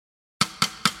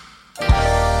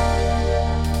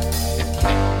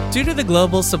Due to the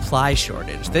global supply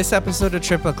shortage, this episode of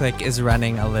Triple Click is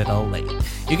running a little late.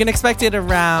 You can expect it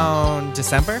around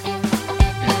December.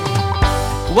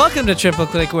 Welcome to Triple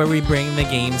Click, where we bring the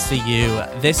games to you.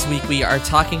 This week we are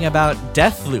talking about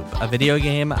Deathloop, a video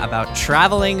game about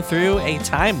traveling through a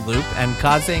time loop and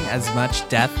causing as much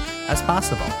death as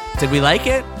possible. Did we like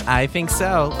it? I think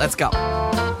so. Let's go.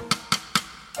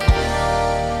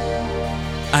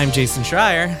 I'm Jason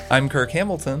Schreier. I'm Kirk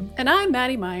Hamilton. And I'm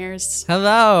Maddie Myers.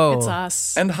 Hello. It's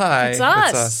us. And hi. It's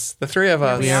us. The three of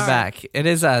us. We are back. It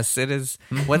is us. It is.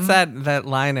 What's that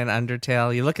line in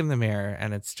Undertale? You look in the mirror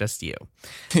and it's just you.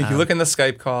 You look in the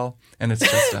Skype call and it's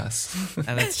just us.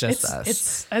 And it's just us.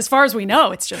 It's as far as we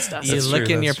know, it's just us. You look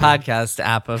in your podcast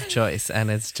app of choice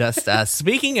and it's just us.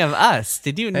 Speaking of us,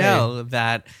 did you know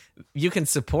that you can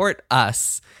support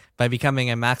us by becoming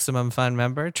a Maximum Fun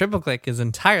member? Triple Click is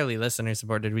entirely listener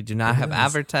supported. We do not have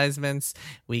advertisements.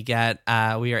 We are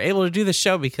able to do the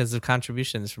show because of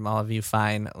contributions from all of you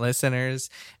fine listeners.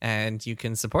 And you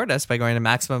can support us by going to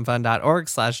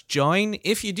MaximumFun.org/join.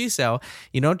 If you do so,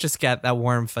 you don't just get that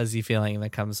warm, fuzzy feeling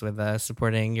that comes with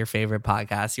supporting your favorite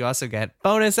podcast. You also get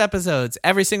bonus episodes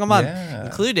every single month,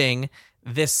 including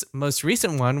this most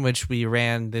recent one, which we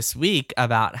ran this week,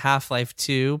 about Half-Life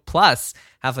 2 plus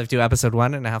Half-Life 2 Episode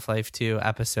 1 and Half-Life 2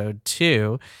 Episode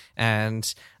 2.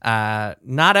 And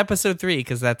not Episode 3,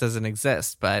 because that doesn't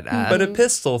exist. But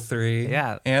Epistle 3.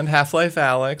 Yeah. And Half-Life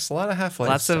Alyx. A lot of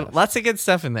Half-Life stuff. Lots of good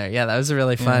stuff in there. Yeah, that was a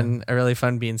really fun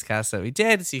Beans cast that we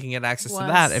did. So you can get access to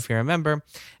that if you're a member.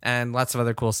 And lots of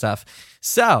other cool stuff.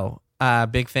 So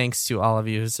big thanks to all of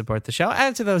you who support the show.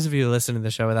 And to those of you who listen to the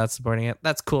show without supporting it.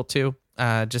 That's cool too.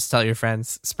 Just tell your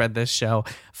friends, spread this show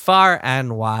far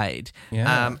and wide.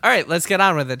 Yeah. All right, let's get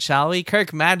on with it, shall we?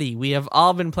 Kirk, Maddie, we have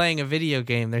all been playing a video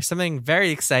game. There's something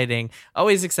very exciting,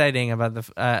 always exciting about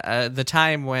the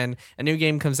time when a new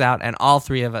game comes out and all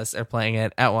three of us are playing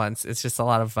it at once. It's just a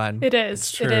lot of fun. It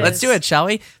is. It is. Let's do it, shall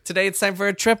we? Today it's time for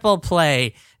a triple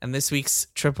play, and this week's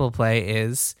triple play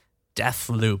is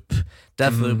Deathloop.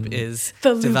 Deathloop is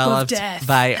developed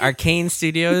by Arcane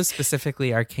Studios,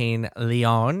 specifically Arcane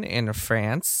Lyon in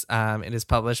France. It is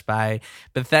published by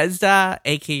Bethesda,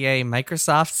 aka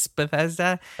Microsoft's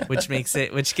Bethesda, which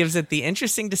gives it the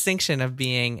interesting distinction of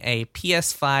being a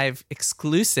PS5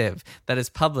 exclusive that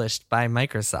is published by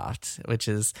Microsoft, which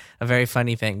is a very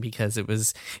funny thing because it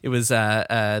was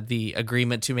the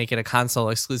agreement to make it a console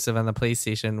exclusive on the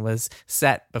PlayStation was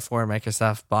set before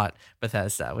Microsoft bought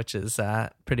Bethesda, which is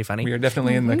pretty funny. We are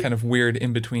definitely in the kind of weird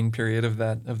in-between period of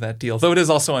that deal. Though it is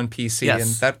also on PC, and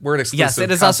that word exclusive, yes,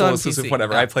 it is also on exclusive, PC.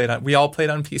 Whatever. We all played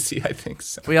on PC, I think.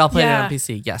 So. We all played it on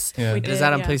PC, yes. Yeah. It is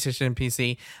out on PlayStation and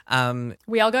PC.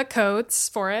 We all got codes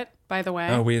for it, by the way.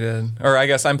 Oh, we did. Or I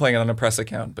guess I'm playing it on a press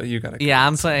account, but you got a code. Yeah,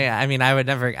 I'm playing. I mean, I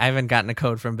haven't gotten a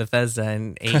code from Bethesda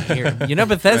in 8 years. You know,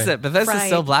 Bethesda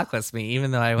still blacklists me,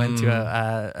 even though I went to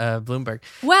a Bloomberg.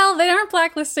 Well, they aren't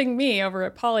blacklisting me over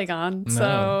at Polygon,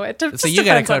 so it just you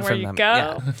got a depends code on where from you them.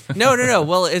 go. Yeah. No.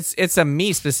 Well, it's a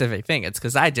me specific thing. It's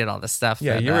because I did all the stuff.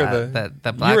 Yeah, that, you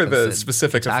were the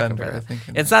specific offender. I think.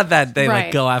 It's not that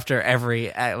they go after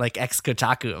every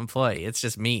ex-Kotaku employee. It's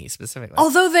just me specifically.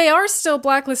 Although they are still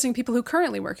blacklisting people who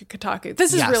currently work at Kotaku.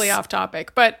 This is really off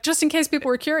topic, but just in case people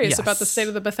were curious about the state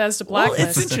of the Bethesda blacklist. Well,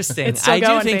 it's interesting. It's still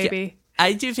going, baby.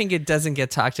 I do think it doesn't get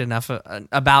talked enough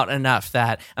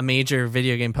that a major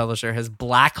video game publisher has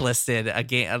blacklisted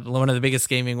one of the biggest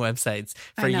gaming websites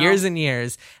for years and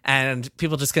years, and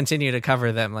people just continue to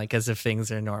cover them as if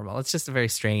things are normal. It's just a very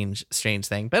strange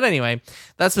thing. But anyway,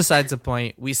 that's besides the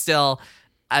point. We still...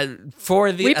 as long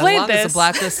as the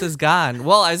blacklist is gone.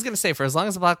 Well, I was going to say, for as long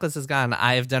as the blacklist is gone,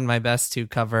 I have done my best to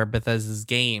cover Bethesda's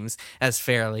games as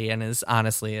fairly and as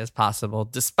honestly as possible,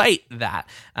 despite that,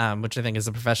 which I think is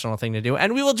a professional thing to do.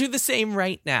 And we will do the same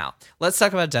right now. Let's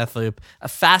talk about Deathloop, a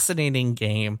fascinating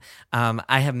game.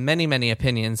 I have many, many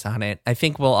opinions on it. I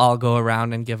think we'll all go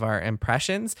around and give our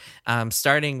impressions,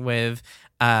 starting with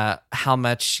how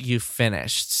much you've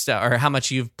finished or how much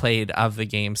you've played of the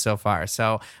game so far.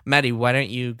 So, Maddie, why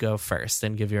don't you go first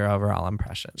and give your overall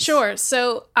impressions? Sure.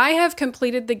 So I have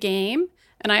completed the game,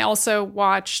 and I also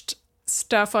watched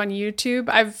stuff on YouTube.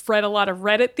 I've read a lot of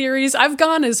Reddit theories. I've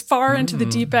gone as far into the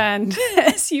deep end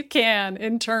as you can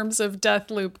in terms of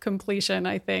Deathloop completion,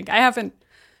 I think. I haven't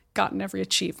gotten every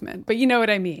achievement, but you know what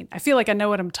I mean. I feel like I know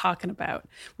what I'm talking about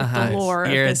with the lore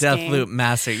You're of this a Deathloop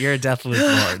master. You're a Deathloop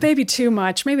lord. Maybe too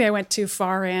much. Maybe I went too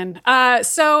far in.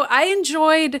 So I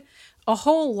enjoyed a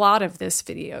whole lot of this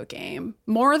video game,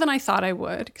 more than I thought I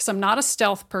would, because I'm not a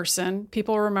stealth person.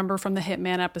 People remember from the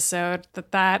Hitman episode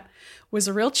that was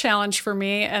a real challenge for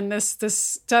me. And this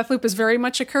Deathloop is very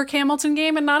much a Kirk Hamilton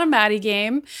game and not a Maddie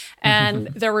game. And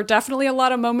there were definitely a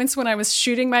lot of moments when I was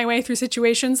shooting my way through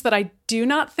situations that I do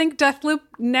not think Deathloop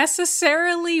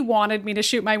necessarily wanted me to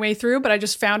shoot my way through, but I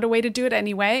just found a way to do it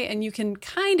anyway. And you can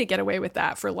kind of get away with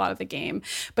that for a lot of the game.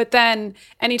 But then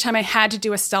anytime I had to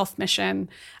do a stealth mission,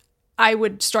 I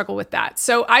would struggle with that.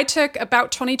 So I took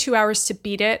about 22 hours to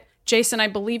beat it. Jason, I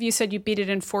believe you said you beat it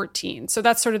in 14. So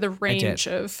that's sort of the range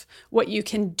of what you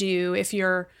can do if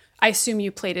you're, I assume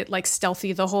you played it like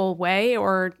stealthy the whole way,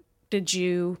 or did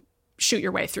you shoot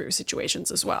your way through situations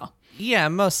as well? Yeah,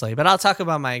 mostly. But I'll talk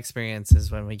about my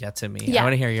experiences when we get to me. I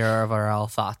want to hear your overall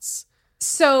thoughts.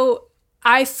 So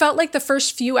I felt like the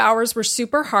first few hours were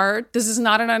super hard. This is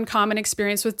not an uncommon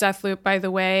experience with Deathloop, by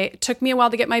the way. It took me a while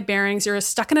to get my bearings. You're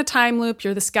stuck in a time loop.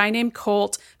 You're this guy named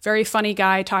Colt, very funny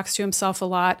guy, talks to himself a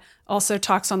lot, also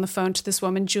talks on the phone to this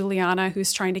woman, Juliana,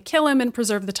 who's trying to kill him and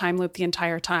preserve the time loop the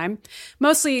entire time.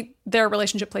 Mostly their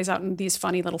relationship plays out in these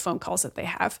funny little phone calls that they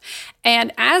have.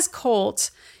 And as Colt,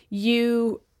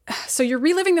 so you're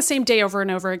reliving the same day over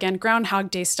and over again, Groundhog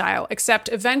Day style, except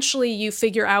eventually you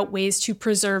figure out ways to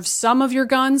preserve some of your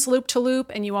guns loop to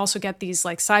loop. And you also get these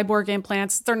like cyborg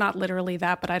implants. They're not literally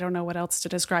that, but I don't know what else to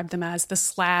describe them as. The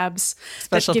slabs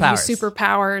Special that give powers. you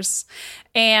superpowers.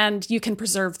 And you can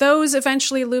preserve those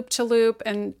eventually loop to loop.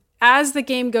 And as the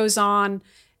game goes on,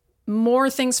 more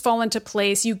things fall into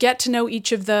place. You get to know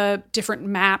each of the different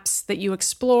maps that you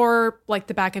explore like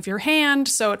the back of your hand.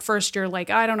 So at first you're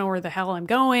like, I don't know where the hell I'm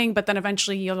going. But then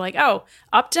eventually you're like, oh,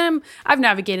 Upton, I've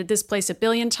navigated this place 1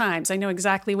 billion times. I know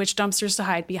exactly which dumpsters to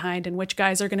hide behind and which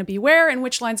guys are going to be where and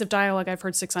which lines of dialogue I've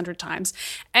heard 600 times.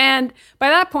 And by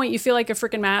that point, you feel like a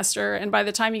freaking master. And by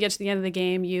the time you get to the end of the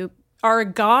game, you are a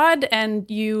god and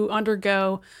you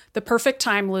undergo the perfect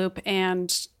time loop.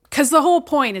 And because the whole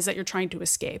point is that you're trying to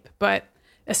escape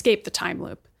the time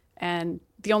loop. And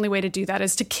the only way to do that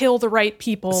is to kill the right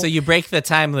people. So you break the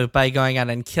time loop by going out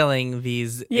and killing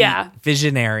these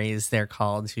visionaries, they're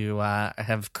called, who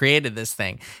have created this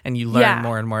thing. And you learn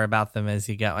more and more about them as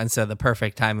you go. And so the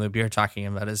perfect time loop you're talking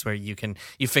about is where you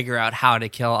figure out how to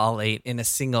kill all 8 in a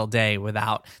single day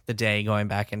without the day going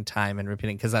back in time and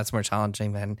repeating, because that's more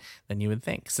challenging than you would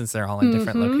think, since they're all in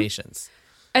different locations.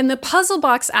 And the puzzle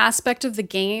box aspect of the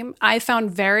game, I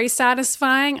found very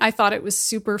satisfying. I thought it was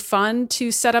super fun to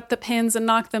set up the pins and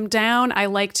knock them down. I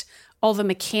liked all the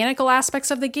mechanical aspects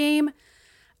of the game.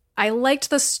 I liked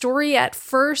the story at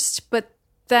first, but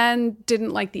then didn't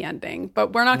like the ending.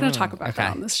 But we're not going to talk about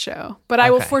that on this show. But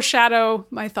I will foreshadow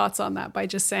my thoughts on that by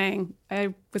just saying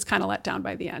I was kind of let down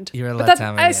by the end. You were let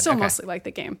down by the end. I still mostly like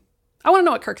the game. I want to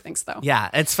know what Kirk thinks, though. Yeah,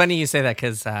 it's funny you say that,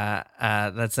 because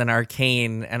that's an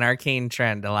arcane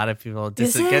trend. A lot of people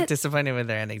get disappointed with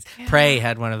their endings. Yeah. Prey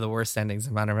had one of the worst endings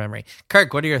in modern memory.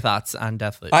 Kirk, what are your thoughts on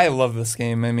Deathloop? I love this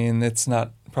game. I mean, it's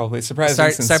not probably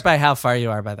surprising. Start by how far you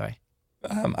are, by the way.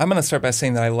 I'm going to start by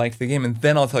saying that I like the game, and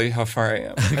then I'll tell you how far I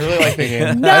am. I really like the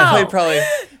game. No!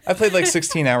 I played like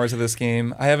 16 hours of this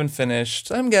game. I haven't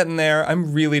finished. I'm getting there.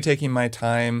 I'm really taking my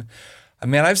time.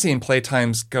 Man, I've seen play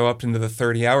times go up into the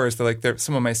 30 hours.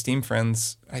 Some of my Steam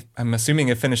friends, I'm assuming,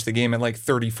 have finished the game at like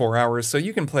 34 hours. So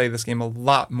you can play this game a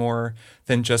lot more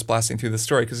than just blasting through the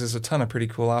story, because there's a ton of pretty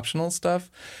cool optional stuff.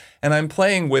 And I'm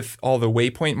playing with all the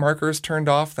waypoint markers turned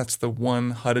off. That's the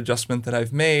one HUD adjustment that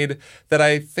I've made that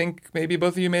I think maybe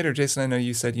both of you made, or Jason, I know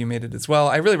you said you made it as well.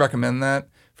 I really recommend that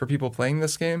for people playing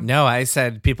this game. No, I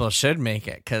said people should make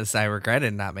it because I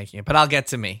regretted not making it, but I'll get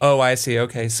to me. Oh, I see.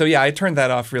 Okay. So yeah, I turned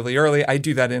that off really early. I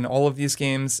do that in all of these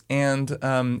games, and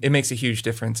it makes a huge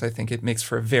difference. I think it makes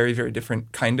for a very, very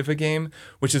different kind of a game,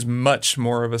 which is much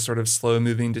more of a sort of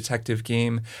slow-moving detective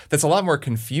game that's a lot more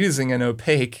confusing and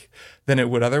opaque than it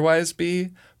would otherwise be.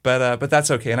 But that's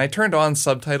okay. And I turned on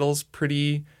subtitles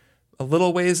a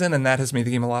little ways in, and that has made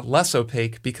the game a lot less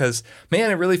opaque, because, man,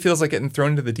 it really feels like getting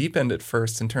thrown into the deep end at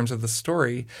first in terms of the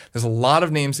story. There's a lot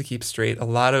of names to keep straight, a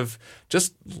lot of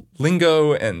just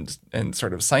lingo and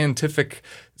sort of scientific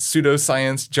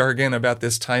pseudoscience jargon about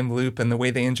this time loop and the way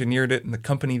they engineered it and the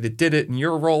company that did it and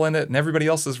your role in it and everybody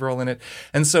else's role in it.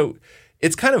 And so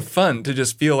it's kind of fun to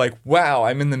just feel like, wow,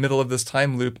 I'm in the middle of this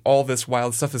time loop. All this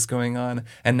wild stuff is going on.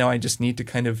 And now I just need to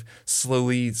kind of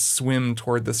slowly swim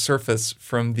toward the surface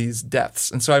from these depths.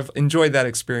 And so I've enjoyed that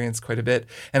experience quite a bit.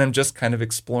 And I'm just kind of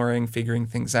exploring, figuring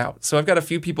things out. So I've got a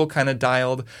few people kind of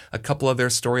dialed, a couple of their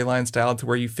storylines dialed to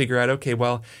where you figure out, okay,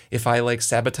 well, if I like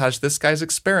sabotage this guy's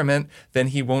experiment, then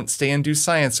he won't stay and do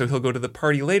science. So he'll go to the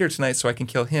party later tonight so I can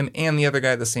kill him and the other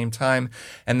guy at the same time.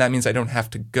 And that means I don't have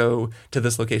to go to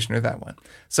this location or that one.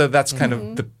 So that's kind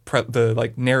of the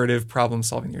like narrative problem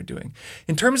solving you're doing.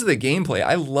 In terms of the gameplay,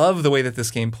 I love the way that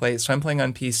this game plays. So I'm playing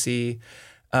on PC,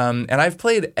 and I've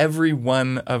played every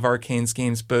one of Arcane's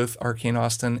games, both Arcane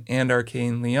Austin and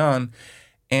Arcane Lyon.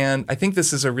 And I think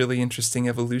this is a really interesting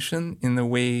evolution in the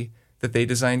way that they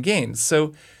design games.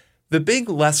 So the big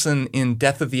lesson in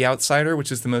Death of the Outsider,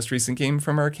 which is the most recent game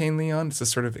from Arcane Lyon, it's a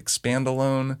sort of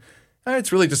expand-alone.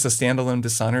 It's really just a standalone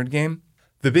Dishonored game.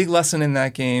 The big lesson in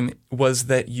that game was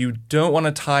that you don't want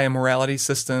to tie a morality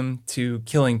system to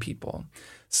killing people.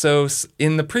 So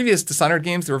in the previous Dishonored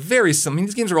games, they were very similar. I mean,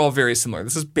 these games are all very similar.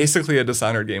 This is basically a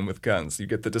Dishonored game with guns. You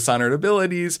get the Dishonored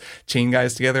abilities, chain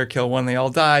guys together, kill one, they all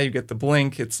die. You get the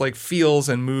blink. It's like feels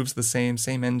and moves the same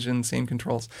engine, same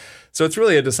controls. So it's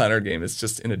really a Dishonored game. It's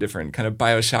just in a different kind of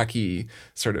Bioshock-y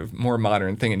sort of more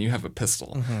modern thing, and you have a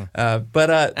pistol.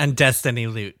 And Destiny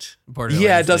loot.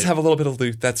 Yeah, it does loot. have a little bit of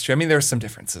loot. That's true. I mean, there are some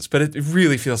differences, but it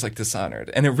really feels like Dishonored.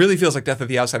 And it really feels like Death of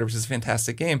the Outsider, which is a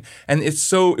fantastic game. And it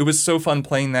was so fun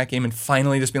playing that game and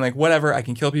finally just being like, whatever, I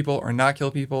can kill people or not kill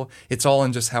people. It's all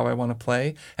in just how I want to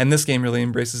play. And this game really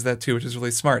embraces that too, which is really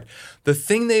smart. The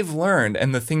thing they've learned,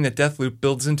 and the thing that Deathloop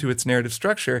builds into its narrative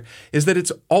structure, is that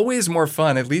it's always more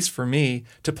fun, at least for me,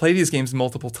 to play these games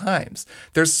multiple times.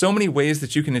 There's so many ways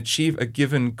that you can achieve a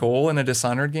given goal in a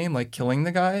Dishonored game, like killing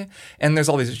the guy, and there's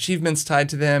all these achievements tied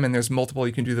to them, and there's multiple,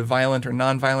 you can do the violent or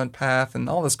non-violent path, and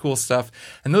all this cool stuff,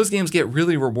 and those games get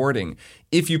really rewarding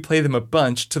if you play them a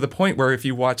bunch, to the point where if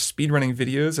you watch speedrunning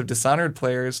videos of Dishonored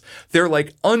players, they're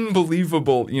like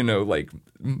unbelievable, like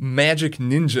magic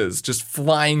ninjas just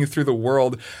flying through the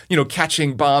world,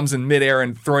 catching bombs in midair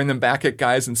and throwing them back at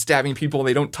guys and stabbing people.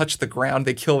 They don't touch the ground.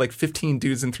 They kill like 15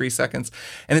 dudes in 3 seconds.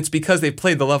 And it's because they've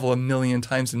played the level a million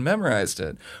times and memorized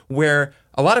it, where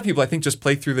a lot of people, I think, just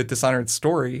play through the Dishonored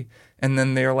story and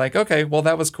then they're like, okay, well,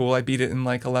 that was cool. I beat it in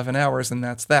like 11 hours and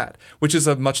that's that, which is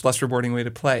a much less rewarding way to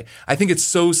play. I think it's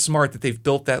so smart that they've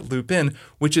built that loop in,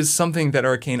 which is something that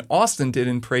Arcane Austin did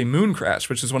in Prey Mooncrash,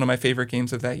 which is one of my favorite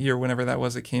games of that year, whenever that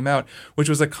was it came out, which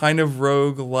was a kind of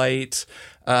roguelite,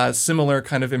 similar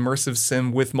kind of immersive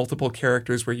sim with multiple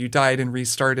characters where you died and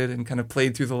restarted and kind of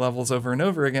played through the levels over and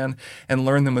over again and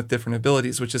learned them with different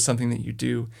abilities, which is something that you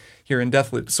do here in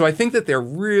Deathloop. So I think that they're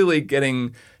really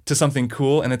getting to something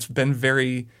cool, and it's been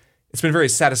very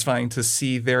satisfying to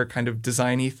see their kind of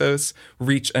design ethos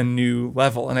reach a new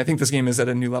level. And I think this game is at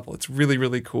a new level. It's really,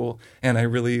 really cool, and I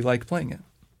really like playing it.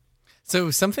 So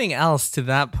something else to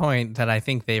that point that I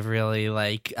think they've really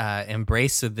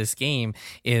embraced with this game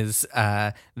is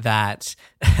that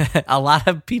a lot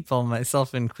of people,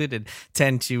 myself included,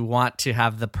 tend to want to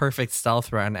have the perfect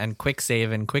stealth run and quick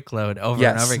save and quick load over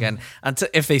and over again until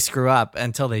if they screw up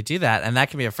until they do that, and that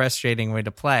can be a frustrating way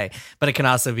to play. But it can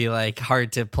also be like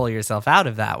hard to pull yourself out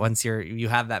of that once you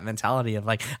have that mentality of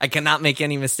like, I cannot make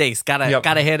any mistakes. Gotta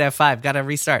hit F5. Gotta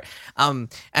restart. And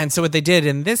so what they did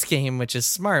in this game, which is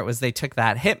smart, was they took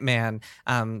that Hitman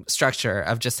structure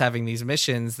of just having these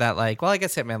missions that like, well, I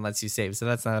guess Hitman lets you save, so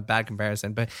that's not a bad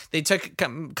comparison, but they took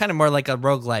kind of more like a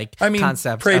roguelike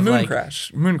concept. Prey of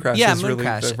Mooncrash. Mooncrash is really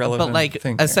the relevant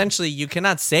thing. But essentially you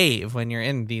cannot save when you're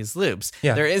in these loops.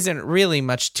 Yeah. There isn't really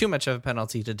too much of a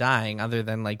penalty to dying other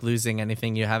than like losing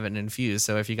anything you haven't infused.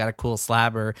 So if you got a cool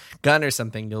slab or gun or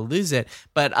something, you'll lose it.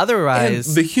 But otherwise...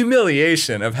 And the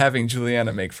humiliation of having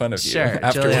Juliana make fun of you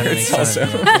afterwards also.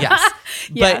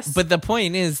 Yes. But the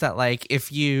point is that like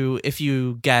if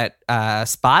you get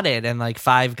spotted and like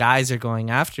 5 guys are going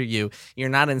after you, you're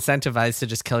not incentivized to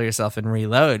just kill yourself and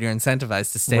reload. You're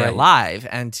incentivized to stay alive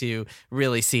and to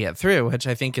really see it through, which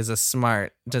I think is a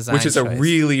smart design Which is choice. a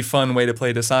really fun way to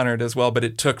play Dishonored as well, but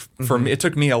it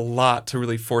took me a lot to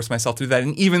really force myself to do that,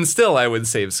 and even still I would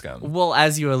save scum. Well,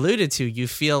 as you alluded to, you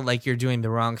feel like you're doing the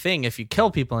wrong thing if you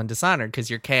kill people in Dishonored because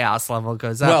your chaos level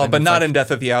goes up. Well, but not in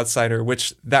Death of the Outsider,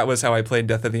 which that was how I played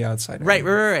Death of the Outsider.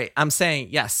 Right. I'm saying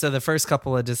yes. So the first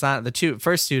couple of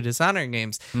first two Dishonored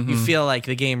games, you feel like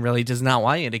the game really does not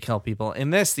want you to kill people. In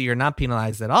this, you're not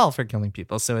penalized at all for killing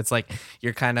people. So it's like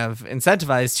you're kind of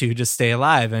incentivized to just stay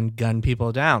alive and gun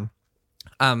people down.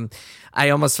 I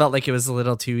almost felt like it was a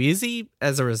little too easy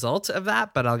as a result of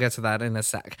that, but I'll get to that in a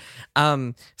sec.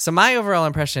 So my overall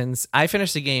impressions, I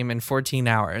finished the game in 14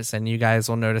 hours, and you guys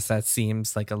will notice that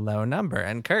seems like a low number.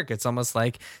 And Kirk, it's almost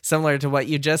like similar to what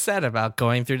you just said about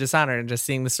going through Dishonored and just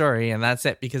seeing the story, and that's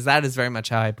it, because that is very much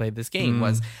how I played this game.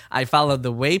 Was I followed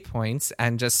the waypoints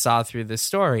and just saw through the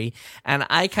story, and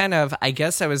I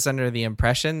guess I was under the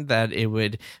impression that it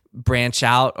would branch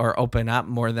out or open up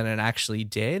more than it actually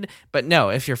did. But no,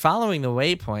 if you're following the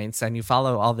waypoints and you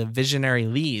follow all the visionary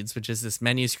leads, which is this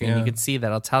menu screen, you can see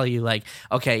that'll tell you like,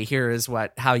 okay, here is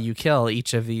how you kill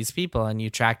each of these people, and you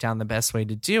track down the best way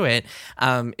to do it.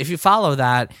 If you follow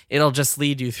that, it'll just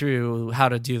lead you through how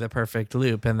to do the perfect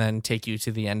loop and then take you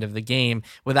to the end of the game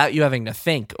without you having to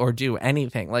think or do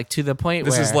anything, like to the point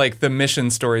this where is like the mission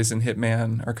stories in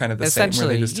Hitman are kind of the same, where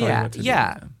they just tell you what to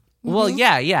do. Well,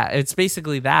 yeah, it's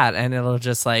basically that, and it'll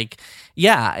just like,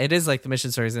 it is like the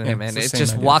mission stories in Hitman. It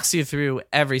just walks you through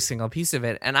every single piece of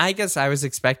it, and I guess I was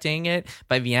expecting it.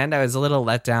 By the end, I was a little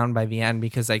let down by the end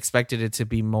because I expected there to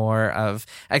be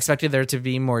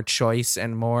more choice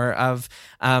and more of,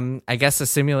 I guess, a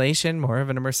simulation, more of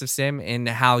an immersive sim in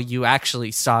how you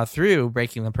actually saw through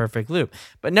breaking the perfect loop.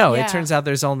 But no, it turns out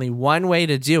there's only one way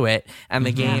to do it, and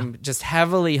the game just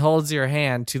heavily holds your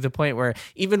hand to the point where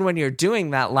even when you're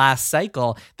doing that last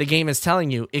cycle, the game is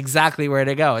telling you exactly where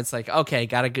to go. It's like, okay,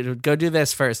 gotta go do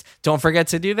this first. Don't forget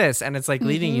to do this. And it's like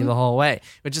leading you the whole way,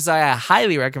 which is why I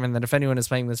highly recommend that if anyone is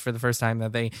playing this for the first time,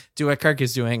 that they do what Kirk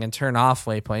is doing and turn off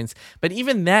waypoints. But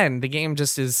even then, the game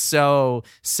just is so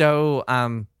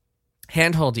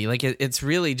handholdy. Like it's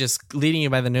really just leading you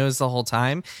by the nose the whole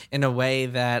time in a way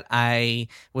that I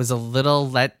was a little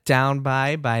let down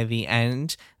by the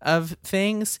end of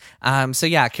things. So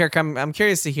yeah, Kirk, I'm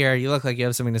curious to hear, you look like you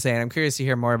have something to say, and I'm curious to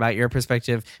hear more about your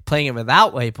perspective playing it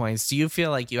without waypoints. Do you feel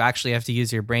like you actually have to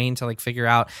use your brain to like figure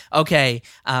out, okay,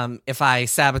 if I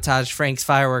sabotage Frank's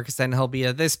fireworks, then he'll be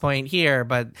at this point here,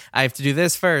 but I have to do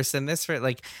this first and this first,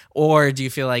 like, or do you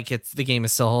feel like the game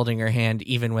is still holding your hand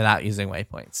even without using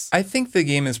waypoints? I think the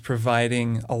game is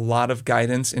providing a lot of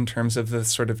guidance in terms of the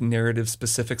sort of narrative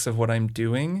specifics of what I'm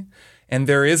doing. And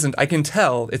I can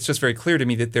tell, it's just very clear to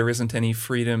me that there isn't any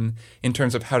freedom in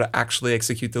terms of how to actually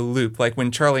execute the loop. Like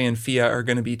when Charlie and Fia are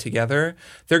going to be together,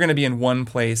 they're going to be in one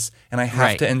place, and I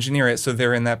have to engineer it so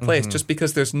they're in that place, just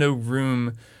because there's no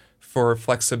room for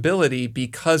flexibility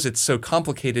because it's so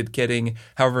complicated getting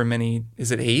however many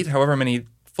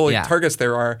fully targets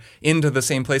there are into the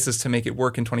same places to make it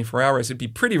work in 24 hours. It'd be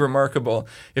pretty remarkable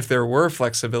if there were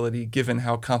flexibility given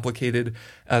how complicated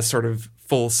a sort of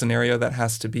full scenario that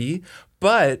has to be.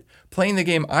 But playing the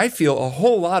game, I feel a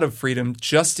whole lot of freedom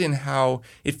just in how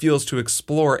it feels to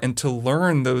explore and to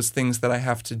learn those things that I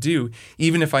have to do,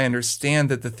 even if I understand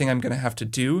that the thing I'm going to have to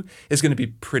do is going to be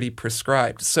pretty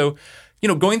prescribed. So,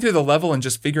 going through the level and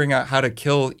just figuring out how to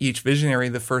kill each visionary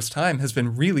the first time has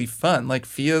been really fun. Like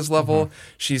Fia's level,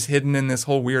 she's hidden in this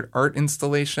whole weird art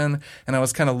installation, and I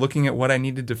was kind of looking at what I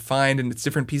needed to find, and it's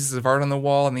different pieces of art on the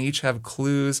wall, and they each have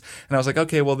clues. And I was like,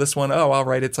 okay, well, this one, all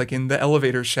right, it's like in the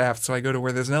elevator shaft. So I go to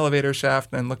where there's an elevator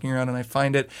shaft, and I'm looking around and I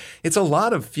find it. It's a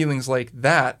lot of feelings like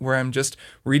that, where I'm just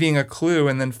reading a clue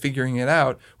and then figuring it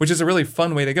out, which is a really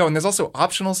fun way to go. And there's also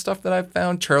optional stuff that I've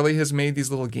found. Charlie has made these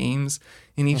little games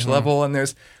in each level, and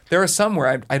there are some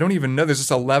where I don't even know. There's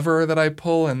just a lever that I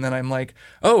pull, and then I'm like,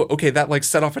 oh, okay, that like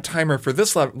set off a timer for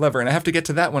this lever, and I have to get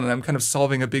to that one, and I'm kind of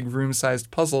solving a big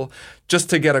room-sized puzzle just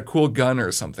to get a cool gun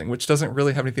or something, which doesn't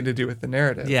really have anything to do with the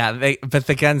narrative. Yeah, but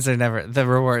the guns are the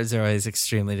rewards are always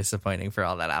extremely disappointing for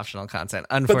all that optional content,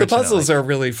 unfortunately. But the puzzles are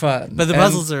really fun. But the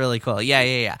puzzles are really cool.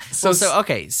 Yeah. So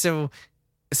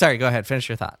sorry, go ahead. Finish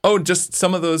your thought. Oh, just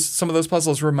some of those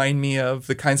puzzles remind me of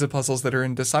the kinds of puzzles that are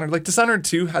in Dishonored. Like Dishonored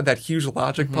 2 had that huge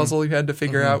logic puzzle you had to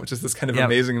figure out, which is this kind of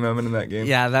amazing moment in that game.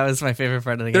 Yeah, that was my favorite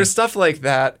part of the game. There's stuff like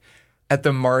that at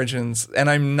the margins, and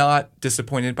I'm not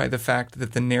disappointed by the fact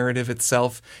that the narrative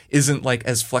itself isn't like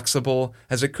as flexible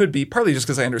as it could be, partly just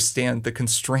because I understand the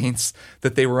constraints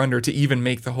that they were under to even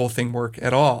make the whole thing work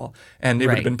at all. And it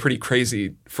would have been pretty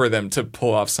crazy for them to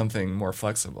pull off something more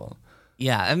flexible.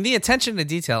 Yeah, and the attention to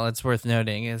detail, it's worth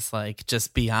noting, is like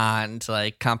just beyond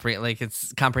like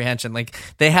it's comprehension. Like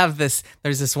they have there's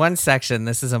this one section,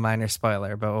 this is a minor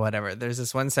spoiler, but whatever. There's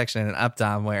this one section in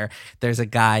Updom where there's a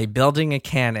guy building a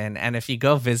cannon, and if you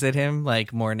go visit him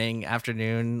like morning,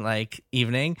 afternoon, like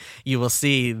evening, you will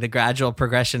see the gradual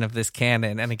progression of this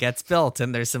cannon, and it gets built,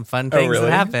 and there's some fun things that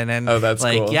happen. And that's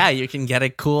like cool. Yeah, you can get a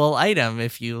cool item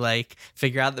if you like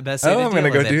figure out the best way to I'm deal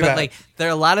gonna with go do it. that. But like there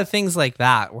are a lot of things like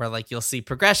that where like you'll see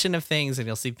progression of things and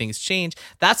you'll see things change.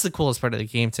 That's the coolest part of the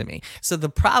game to me. So the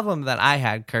problem that I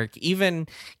had, Kirk, even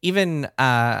and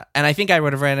I think I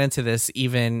would have ran into this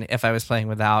even if I was playing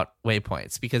without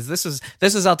waypoints, because this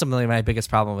was ultimately my biggest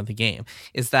problem with the game,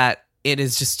 is that it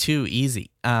is just too easy.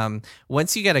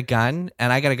 Once you get a gun,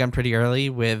 and I got a gun pretty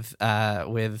early with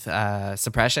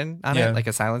suppression on it, like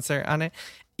a silencer on it,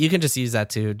 you can just use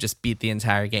that to just beat the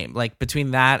entire game. Like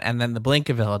between that and then the blink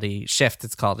ability, shift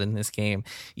it's called in this game,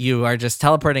 you are just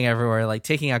teleporting everywhere, like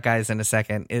taking out guys in a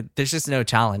second. There's just no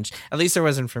challenge. At least there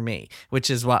wasn't for me, which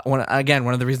is one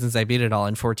of the reasons I beat it all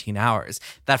in 14 hours.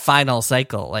 That final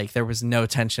cycle, like there was no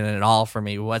tension at all for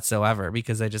me whatsoever,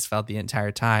 because I just felt the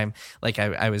entire time like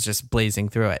I was just blazing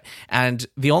through it. And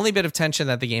the only bit of tension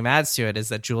that the game adds to it is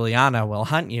that Juliana will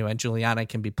hunt you, and Juliana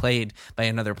can be played by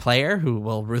another player who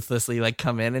will ruthlessly like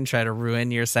come in and try to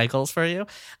ruin your cycles for you.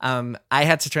 I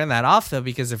had to turn that off though,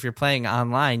 because if you're playing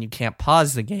online, you can't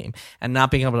pause the game, and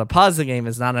not being able to pause the game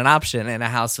is not an option in a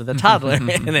house with a toddler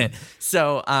in it.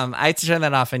 So I had to turn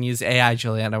that off and use AI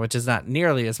Juliana, which is not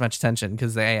nearly as much tension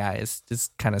because the AI is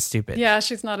kind of stupid. Yeah,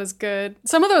 she's not as good.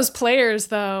 Some of those players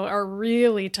though are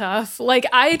really tough. Like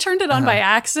I turned it on by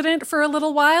accident for a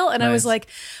little while, and I was like,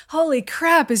 holy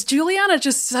crap, is Juliana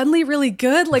just suddenly really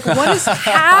good? Like what is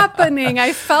happening?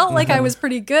 I felt like I was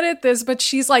pretty good at this, but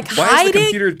she's like Why hiding. is the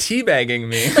computer teabagging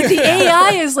me? Like the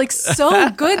AI is like so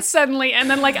good suddenly,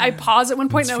 and then like I paused at one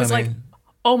point and I was like,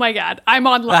 oh my God, I'm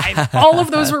online. All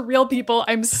of those were real people.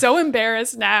 I'm so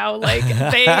embarrassed now. Like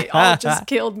they all just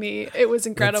killed me. It was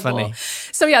incredible.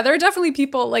 So yeah, there are definitely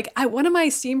people like one of my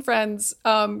Steam friends,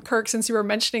 Kirk, since you were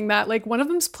mentioning that, like one of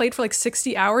them's played for like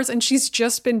 60 hours and she's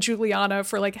just been Juliana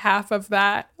for like half of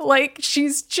that. Like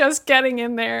she's just getting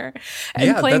in there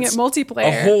and playing it multiplayer.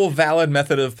 A whole valid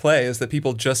method of play is that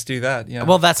people just do that. Yeah.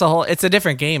 Well, it's a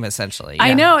different game essentially. Yeah.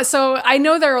 I know. So I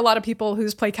know there are a lot of people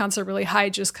whose play counts are really high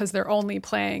just because they're only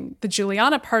playing the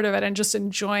Juliana part of it and just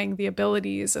enjoying the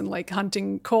abilities and like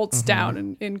hunting Colts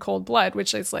down in cold blood,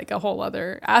 which is like a whole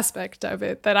other aspect of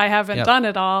it that I haven't done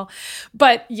at all.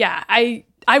 But yeah, I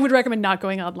would recommend not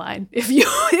going online if you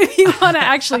want to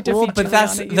actually defeat but Juliana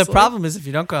that's easily. the problem is if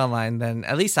you don't go online, then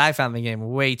at least I found the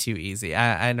game way too easy.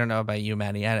 I don't know about you,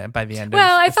 Maddie. By the end,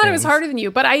 I thought it was harder than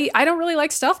you, but I don't really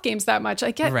like stealth games that much.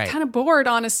 I get kind of bored,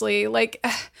 honestly. Like.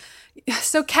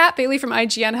 So Kat Bailey from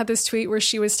IGN had this tweet where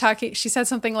she said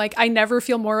something like, I never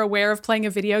feel more aware of playing a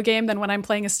video game than when I'm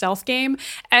playing a stealth game.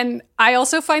 And I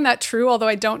also find that true, although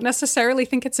I don't necessarily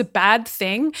think it's a bad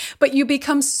thing, but you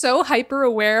become so hyper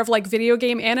aware of like video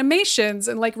game animations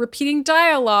and like repeating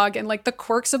dialogue and like the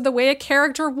quirks of the way a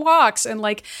character walks and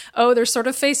like, oh, they're sort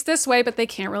of faced this way, but they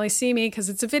can't really see me because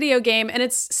it's a video game. And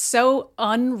it's so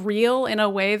unreal in a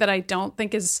way that I don't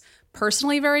think is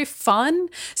personally very fun.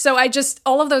 So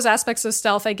all of those aspects of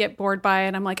stealth I get bored by,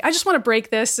 and I'm like, I just want to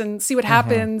break this and see what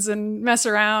happens and mess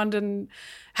around and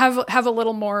have a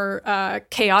little more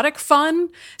chaotic fun.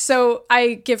 So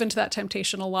I give into that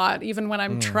temptation a lot. Even when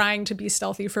I'm trying to be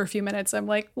stealthy for a few minutes, I'm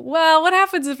like, well, what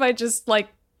happens if I just like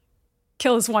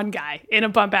kill this one guy in a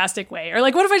bombastic way? Or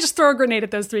like, what if I just throw a grenade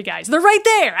at those 3 guys? They're right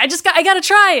there. I got to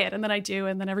try it. And then I do.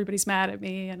 And then everybody's mad at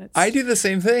me. And I do the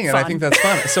same thing. And I think that's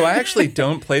fun. So I actually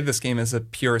don't play this game as a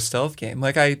pure stealth game.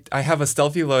 Like I have a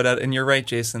stealthy loadout, and you're right,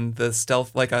 Jason, the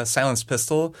stealth, like a silenced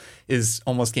pistol is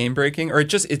almost game breaking, or it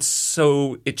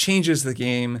changes the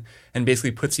game and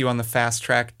basically puts you on the fast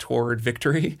track toward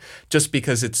victory just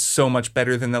because it's so much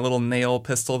better than that little nail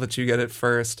pistol that you get at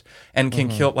first and can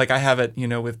kill. Like I have it,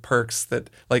 with perks that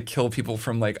like kill people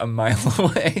from like a mile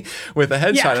away with a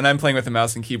headshot, and I'm playing with a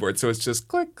mouse and keyboard. So it's just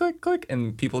click, click, click,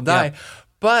 and people die.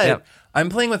 But I'm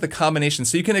playing with a combination.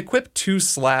 So you can equip 2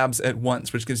 slabs at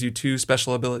once, which gives you 2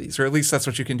 special abilities, or at least that's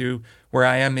what you can do where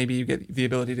I am. Maybe you get the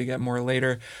ability to get more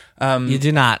later. You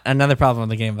do not. Another problem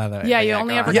with the game, by the way. Yeah, you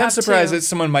only ever I'm have surprised 2. that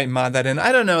someone might mod that in.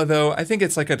 I don't know, though. I think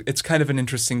it's it's kind of an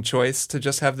interesting choice to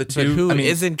just have the 2. But who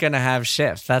isn't going to have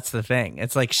shift? That's the thing.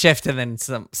 It's like shift and then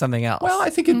something else. Well, I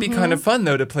think it'd be kind of fun,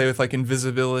 though, to play with like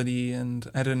invisibility and,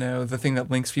 I don't know, the thing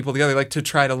that links people together. Like to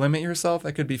try to limit yourself.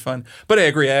 That could be fun. But I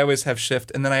agree. I always have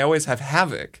shift, and then I always have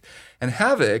havoc. And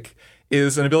havoc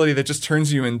is an ability that just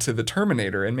turns you into the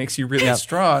Terminator and makes you really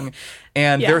strong.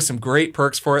 And there are some great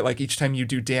perks for it. Like each time you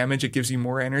do damage, it gives you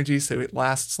more energy, so it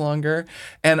lasts longer.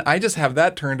 And I just have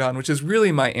that turned on, which is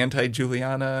really my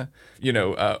anti-Juliana, a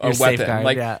weapon. Safeguard,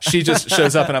 like she just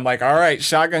shows up and I'm like, all right,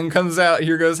 shotgun comes out,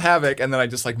 here goes Havoc. And then I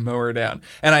just like mow her down.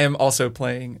 And I am also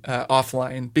playing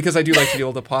offline because I do like to be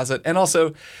able to pause it. And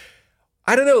also,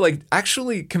 I don't know, like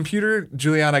actually computer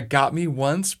Juliana got me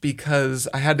once because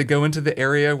I had to go into the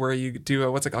area where you do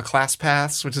a class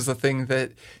pass, which is a thing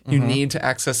that you need to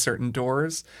access certain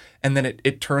doors. And then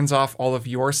it turns off all of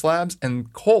your slabs.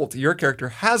 And Colt, your character,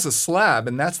 has a slab,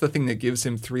 and that's the thing that gives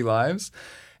him 3 lives.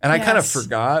 And I kind of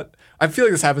forgot. I feel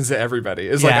like this happens to everybody.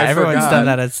 It's like, everyone's done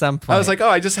that at some point. I was like, oh,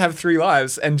 I just have 3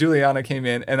 lives. And Juliana came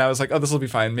in, and I was like, oh, this will be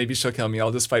fine. Maybe she'll kill me.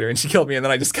 I'll just fight her. And she killed me, and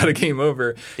then I just got a game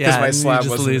over because my slab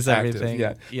wasn't lose active. everything.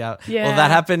 Yeah. Well, that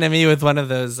happened to me with one of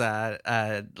those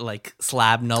like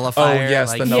slab nullifier. Oh, yes,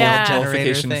 like, the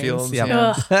nullification fields.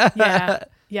 Yeah.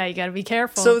 Yeah, you got to be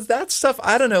careful. So that stuff,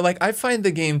 I don't know. Like, I find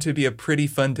the game to be a pretty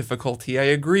fun difficulty. I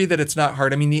agree that it's not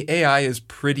hard. I mean, the AI is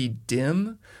pretty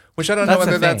dim, which I don't know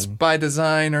whether that's by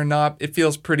design or not. It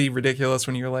feels pretty ridiculous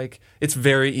when you're like, it's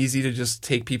very easy to just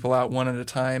take people out one at a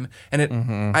time.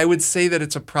 And I would say that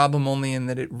it's a problem only in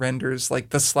that it renders like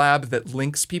the slab that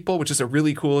links people, which is a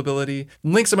really cool ability.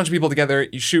 Links a bunch of people together,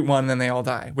 you shoot one, and then they all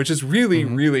die, which is really,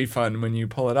 really fun when you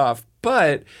pull it off.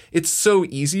 But it's so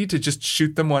easy to just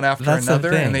shoot them one after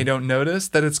another and they don't notice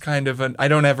that it's kind of I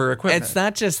don't ever equip It's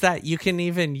not just that. You can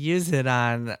even use it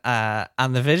on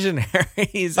the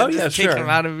visionaries and just take them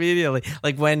out immediately.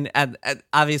 Like when,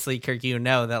 obviously, Kirk, you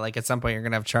know that like at some point you're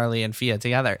going to have Charlie and Fia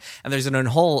together. And there's a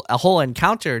whole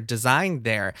encounter designed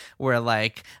there where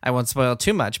like, I won't spoil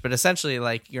too much, but essentially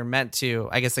like you're meant to,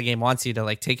 I guess the game wants you to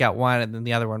like take out one and then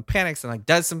the other one panics and like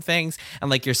does some things. And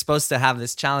like you're supposed to have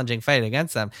this challenging fight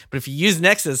against them. But if you use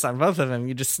Nexus on both of them,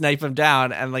 you just snipe them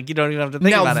down and like you don't even have to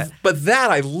think about it. But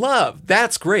that I love.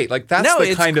 That's great. Like that's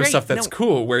the kind of stuff that's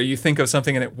cool where you think of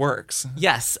something and it works.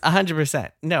 Yes,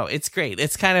 100%. No, it's great.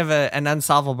 It's kind of an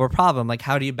unsolvable problem. Like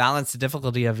how do you balance the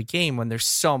difficulty of a game when there's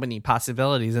so many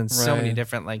possibilities and so many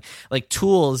different like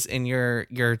tools in your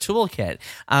toolkit?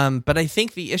 But I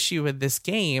think the issue with this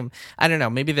game, I don't know,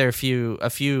 maybe there are a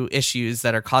few issues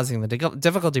that are causing the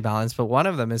difficulty balance, but one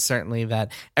of them is certainly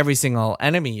that every single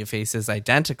enemy you face is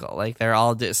identical. Like they're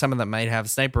all, some of them might have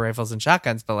sniper rifles and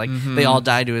shotguns, but like they all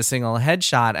die to a single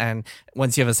headshot. And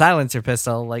once you have a silencer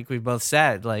pistol, like we both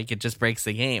said, like it just breaks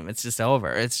the game. It's just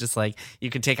over. It's just like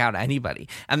you can take out anybody.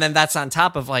 And then that's on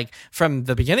top of like from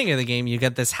the beginning of the game, you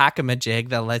get this hack-a-majig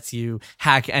that lets you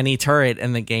hack any turret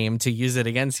in the game to use it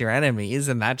against your enemies.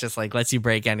 And that just like lets you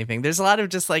break anything. There's a lot of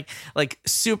just like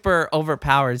super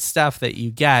overpowered stuff that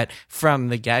you get from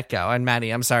the get-go. And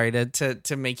Maddie, I'm sorry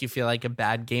to make you feel like a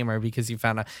bad gamer because you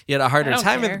had a harder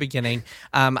time at the beginning.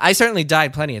 I certainly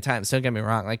died plenty of times. Don't get me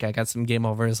wrong. Like I got some game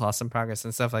overs, lost some progress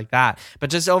and stuff like that. But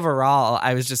just overall,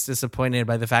 I was just disappointed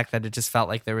by the fact that it just felt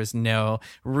like there was no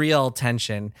real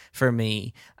tension for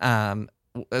me.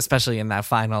 Especially in that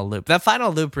final loop. That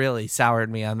final loop really soured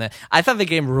me on I thought the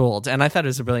game ruled and I thought it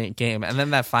was a brilliant game. And then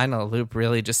that final loop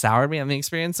really just soured me on the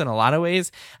experience in a lot of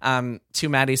ways. To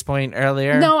Maddie's point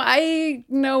earlier. No, I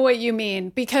know what you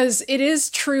mean because it is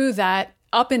true that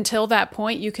up until that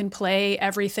point, you can play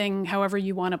everything however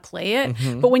you want to play it.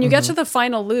 But when you get to the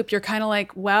final loop, you're kind of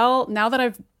like, well, now that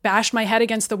I've bashed my head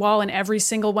against the wall in every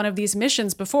single one of these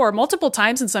missions before, multiple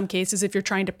times in some cases, if you're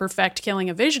trying to perfect killing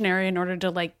a visionary in order to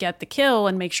like get the kill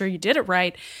and make sure you did it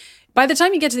right, by the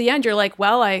time you get to the end, you're like,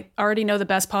 well, I already know the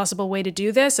best possible way to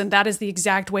do this. And that is the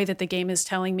exact way that the game is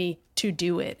telling me to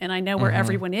do it. And I know where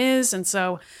everyone is. And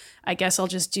so I guess I'll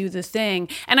just do the thing.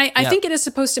 And I think it is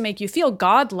supposed to make you feel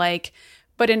godlike.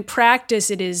 But in practice,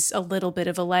 it is a little bit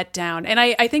of a letdown. And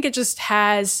I think it just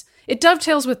it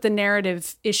dovetails with the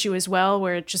narrative issue as well,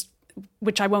 where it just,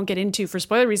 which I won't get into for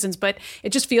spoiler reasons, but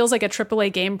it just feels like a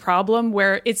AAA game problem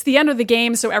where it's the end of the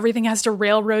game, so everything has to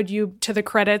railroad you to the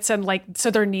credits, and like,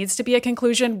 so there needs to be a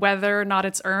conclusion, whether or not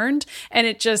it's earned. And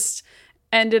it just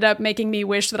ended up making me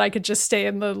wish that I could just stay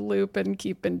in the loop and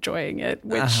keep enjoying it,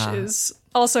 which is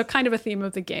also kind of a theme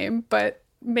of the game, but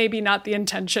maybe not the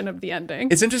intention of the ending.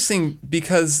 It's interesting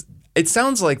because it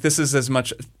sounds like this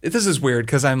is weird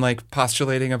because I'm like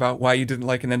postulating about why you didn't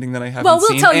like an ending that I haven't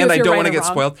seen, and I don't want to get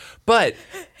spoiled. But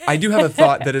I do have a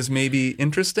thought that is maybe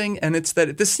interesting, and it's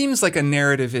that this seems like a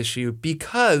narrative issue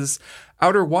because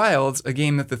Outer Wilds, a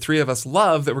game that the three of us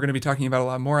love, that we're going to be talking about a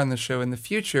lot more on the show in the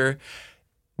future,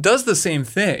 does the same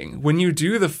thing. When you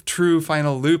do the true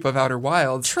final loop of Outer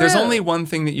Wilds, there's only one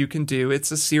thing that you can do. It's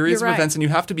a series of events, and you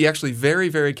have to be actually very,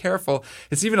 very careful.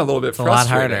 It's even a little bit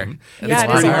frustrating. It's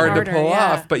pretty hard to pull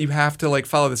off, but you have to like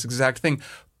follow this exact thing.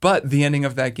 But the ending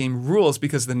of that game rules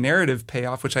because the narrative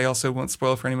payoff, which I also won't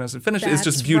spoil for anyone who hasn't finished, is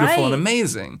just beautiful and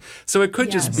amazing. So it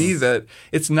could just be that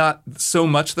it's not so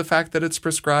much the fact that it's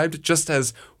prescribed, just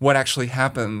as what actually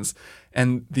happens.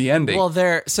 and the ending. Well,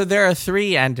 there are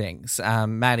 3 endings.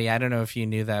 Maddie, I don't know if you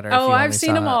knew that or if you I've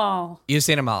seen them all. You've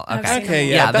seen them all. Okay. Okay,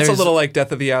 yeah, that's a little like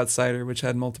Death of the Outsider, which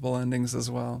had multiple endings as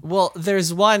well. Well,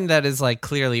 there's one that is like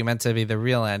clearly meant to be the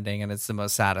real ending, and it's the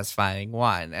most satisfying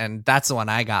one, and that's the one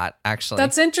I got, actually.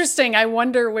 That's interesting. I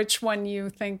wonder which one you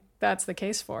think that's the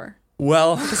case for.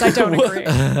 Well, because I don't agree. We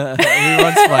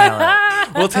won't spoil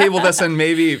it. We'll table this and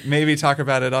maybe talk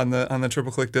about it on the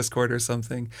Triple Click Discord or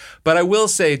something. But I will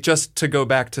say, just to go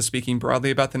back to speaking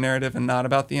broadly about the narrative and not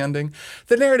about the ending,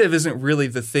 the narrative isn't really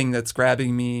the thing that's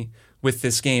grabbing me with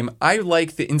this game. I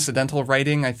like the incidental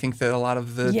writing. I think that a lot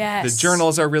of the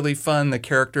journals are really fun. The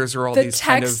characters are all these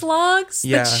kind of... The text logs,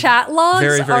 the chat logs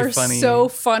very, very are funny. So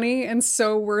funny and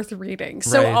so worth reading.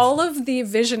 So all of the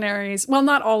visionaries, well,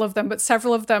 not all of them, but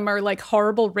several of them are like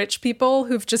horrible rich people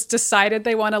who've just decided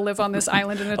they want to live on this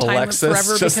island in a time of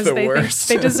forever because they think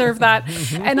they deserve that.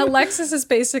 And Alexis is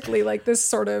basically like this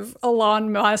sort of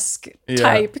Elon Musk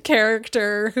type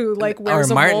character who like wears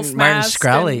a wolf mask.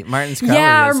 Martin Shkreli.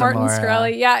 Yeah, or Martin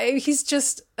Shkreli. Yeah, he's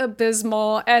just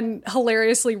abysmal and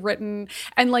hilariously written.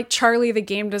 And like Charlie, the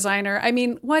game designer. I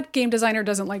mean, what game designer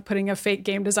doesn't like putting a fake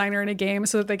game designer in a game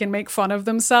so that they can make fun of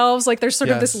themselves? Like there's sort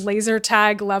of this laser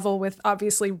tag level with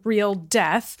obviously real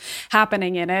death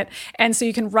happening in it. And so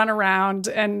you can run around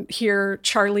and hear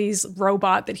Charlie's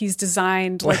robot that he's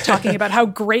designed, like talking about how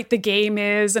great the game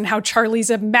is and how Charlie's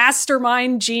a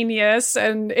mastermind genius.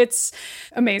 And it's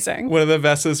amazing. One of the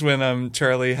best is when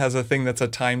Charlie has a thing that's a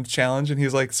timed challenge and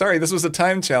he's like, sorry, this was a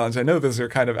timed challenge. I know those are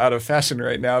kind of out of fashion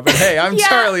right now, but hey, I'm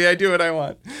Charlie. I do what I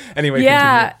want. Anyway,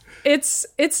 continue.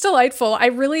 It's delightful. I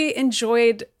really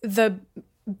enjoyed the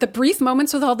brief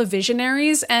moments with all the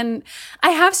visionaries, and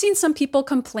I have seen some people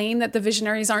complain that the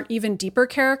visionaries aren't even deeper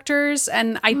characters,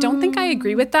 and I don't think I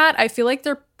agree with that. I feel like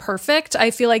they're perfect.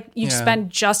 I feel like you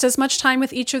spend just as much time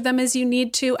with each of them as you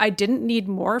need to. I didn't need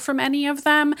more from any of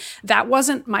them. That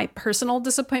wasn't my personal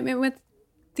disappointment with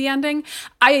the ending.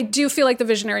 I do feel like the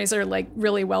visionaries are like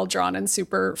really well drawn and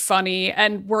super funny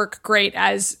and work great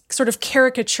as sort of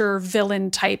caricature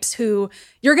villain types who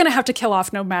you're going to have to kill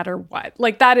off no matter what.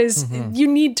 Like that is, you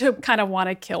need to kind of want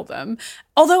to kill them.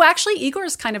 Although actually Igor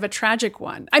is kind of a tragic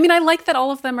one. I mean, I like that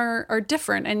all of them are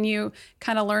different and you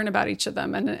kind of learn about each of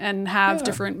them and have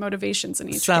different motivations in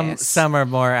each case. Some are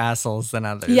more assholes than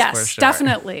others. Yes, for sure.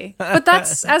 definitely. But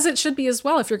that's as it should be as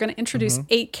well. If you're going to introduce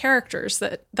 8 characters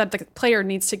that the player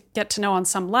needs to get to know on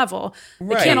some level,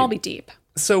 they can't all be deep.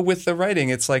 So with the writing,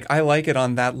 it's like, I like it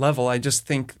on that level. I just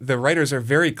think the writers are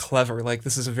very clever. Like,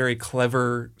 this is a very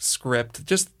clever script.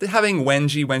 Just having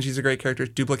Wenji's a great character,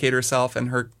 duplicate herself, and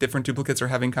her different duplicates are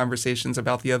having conversations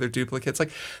about the other duplicates.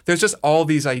 Like, there's just all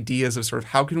these ideas of sort of,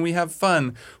 how can we have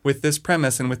fun with this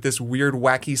premise and with this weird,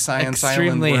 wacky science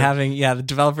island? The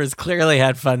developers clearly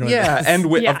had fun with this.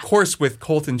 And of course, with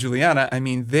Colt and Juliana, I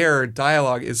mean, their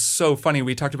dialogue is so funny.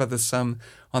 We talked about this some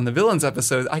on the Villains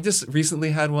episode. I just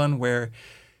recently had one where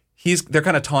they're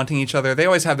kind of taunting each other. They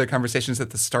always have their conversations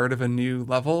at the start of a new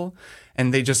level,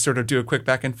 and they just sort of do a quick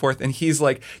back and forth. And he's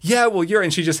like, yeah, well,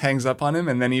 and she just hangs up on him,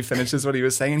 and then he finishes what he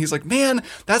was saying. And he's like, man,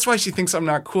 that's why she thinks I'm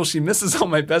not cool. She misses all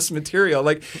my best material.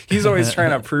 Like, he's always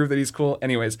trying to prove that he's cool.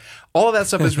 Anyways, all of that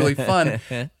stuff is really fun.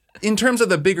 In terms of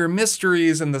the bigger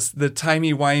mysteries and the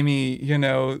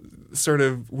timey-wimey, sort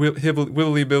of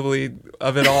wibbly-bibbly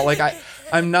of it all, like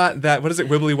I'm not that, what is it,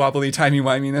 wibbly-wobbly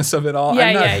timey-wiminess of it all.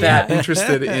 I'm not that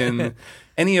interested in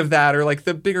any of that, or like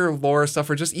the bigger lore stuff,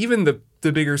 or just even the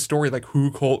bigger story, like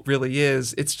who Colt really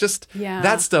is. It's just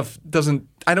that stuff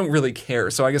I don't really care.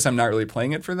 So I guess I'm not really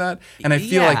playing it for that. And I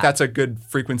feel like that's a good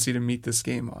frequency to meet this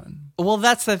game on. Well,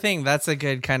 that's the thing. That's a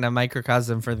good kind of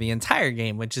microcosm for the entire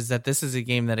game, which is that this is a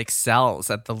game that excels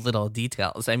at the little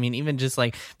details. I mean, even just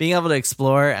like being able to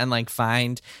explore and like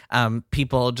find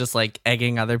people just like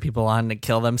egging other people on to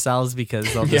kill themselves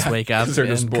because they'll just wake up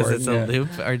because it's a loop,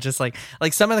 or just like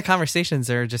some of the conversations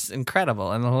are just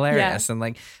incredible and hilarious, and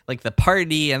like the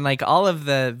party and like all of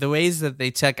the ways that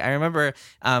they took. I remember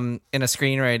in a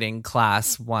screenwriting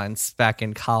class once back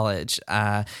in college,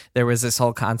 there was this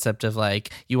whole concept of like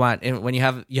when you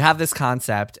have this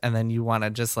concept and then you want to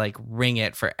just like wring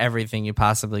it for everything you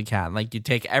possibly can. Like you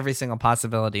take every single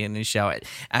possibility and you show it.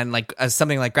 And like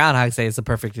something like Groundhog Day is a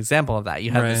perfect example of that.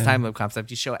 You have this time loop concept,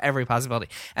 you show every possibility.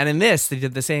 And in this, they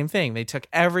did the same thing. They took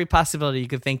every possibility you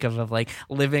could think of like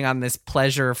living on this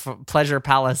pleasure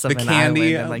palace of the an candy,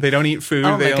 island. And, like, they don't eat eat food.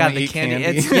 Oh they my God, only the eat candy.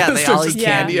 candy. They all There's eat just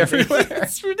candy everywhere.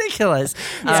 It's ridiculous.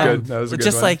 Good. That was a good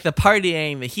just one. like the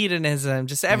partying, the hedonism,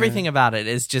 just everything about it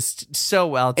is just so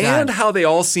well done. And how they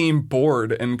all seem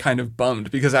bored and kind of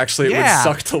bummed because actually it would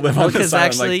suck to live on this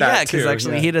island like that too. Because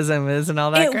actually hedonism isn't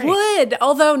all that great. It would,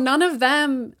 although none of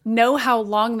them know how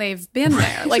long they've been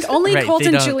there. Like only Right, Colt they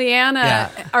and don't- Juliana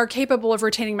are capable of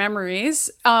retaining memories.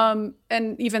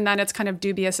 And even then it's kind of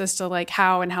dubious as to like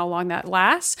how and how long that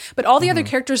lasts. But all the other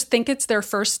characters think it's their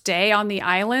first day on the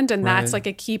island, and that's like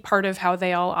a key part of how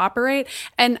they all operate.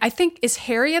 And I think, is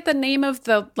Harriet the name of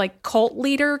the like cult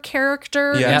leader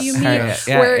character that you meet? Harriet.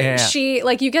 Yeah, where yeah. she,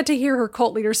 like, you get to hear her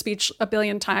cult leader speech a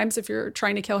billion times if you're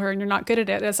trying to kill her and you're not good at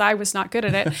it, as I was not good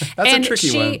at it. That's and a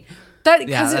tricky one. That, Yeah,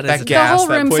 because that is the gas, whole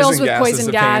that room poison fills with gas is poison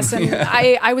a gas, pain.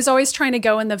 and I was always trying to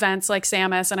go in the vents like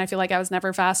Samus, and I feel like I was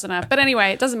never fast enough. But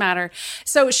anyway, it doesn't matter.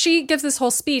 So she gives this whole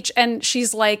speech, and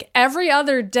she's like, every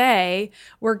other day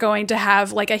we're going to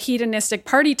have like a hedonistic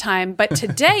party time, but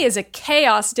today is a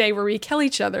chaos day where we kill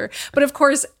each other. But of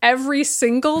course, every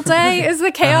single day is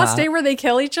the chaos day where they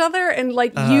kill each other, and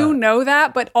like you know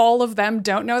that, but all of them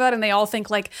don't know that, and they all think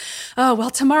like, oh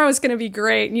well, tomorrow's going to be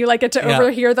great, and you like get to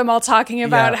overhear them all talking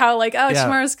about how like, oh,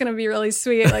 tomorrow's going to be really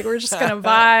sweet, like we're just gonna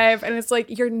vibe. And it's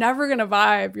like, you're never gonna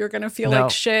vibe, you're gonna feel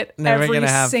like shit every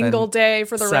single day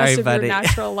for the rest of your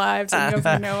natural lives, and you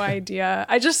have no idea.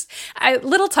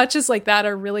 Little touches like that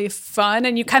are really fun,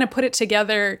 and you kind of put it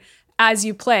together as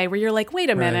you play, where you're like, wait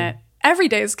a minute, every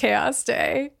day is chaos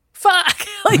day. Fuck,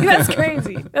 like that's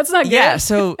crazy. That's not good. Yeah,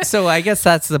 so I guess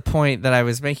that's the point that I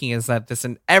was making, is that this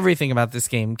and everything about this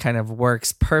game kind of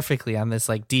works perfectly on this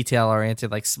like detail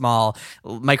oriented, like small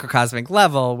microcosmic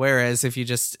level. Whereas if you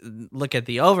just look at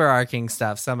the overarching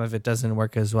stuff, some of it doesn't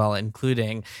work as well,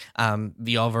 including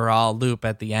the overall loop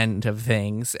at the end of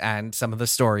things and some of the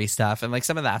story stuff and like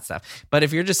some of that stuff. But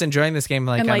if you're just enjoying this game,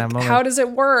 like, and on like, a moment, how does it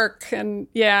work? And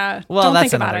well, don't that's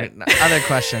think about it. other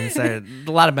questions. There are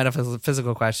a lot of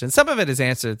metaphysical questions. Some of it is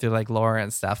answered through like lore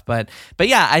and stuff, but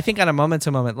yeah, I think on a moment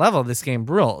to moment level, this game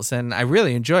rules, and I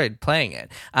really enjoyed playing it.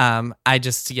 I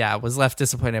just was left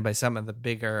disappointed by some of the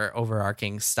bigger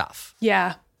overarching stuff.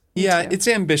 Yeah. Yeah, its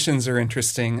ambitions are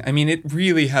interesting. I mean, it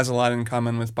really has a lot in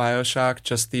common with BioShock,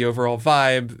 just the overall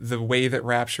vibe, the way that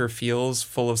Rapture feels,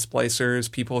 full of splicers,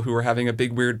 people who are having a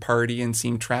big weird party and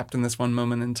seem trapped in this one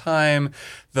moment in time,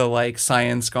 the like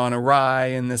science gone awry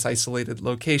in this isolated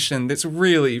location. This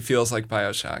really feels like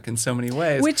BioShock in so many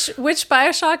ways. Which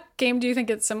BioShock game do you think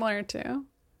it's similar to?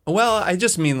 Well, I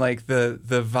just mean like the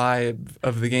vibe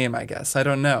of the game, I guess. I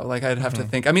don't know. Like I'd have to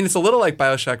think. I mean, it's a little like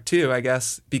BioShock 2, I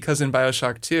guess, because in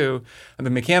BioShock 2, the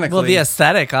mechanically... Well, the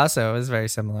aesthetic also is very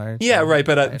similar. Yeah, right.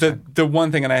 But the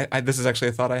one thing, and I this is actually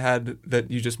a thought I had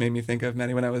that you just made me think of,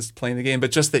 Maddie, when I was playing the game,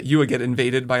 but just that you would get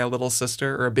invaded by a little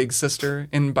sister or a big sister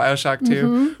in BioShock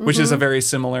 2, which is a very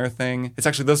similar thing. It's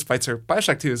actually, those fights are...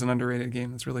 BioShock 2 is an underrated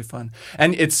game. It's really fun.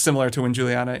 And it's similar to when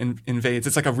Juliana invades.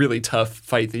 It's like a really tough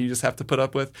fight that you just have to put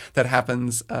up with. That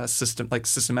happens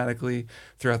systematically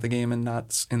throughout the game and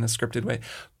not in the scripted way.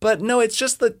 But no, it's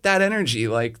just that energy,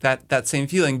 like that same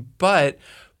feeling. But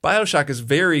BioShock is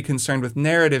very concerned with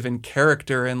narrative and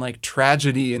character and like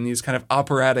tragedy and these kind of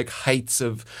operatic heights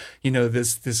of,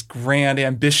 this grand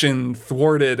ambition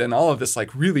thwarted and all of this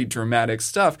like really dramatic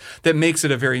stuff that makes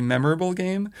it a very memorable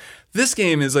game. This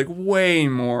game is like way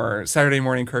more Saturday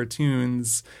morning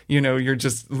cartoons. You're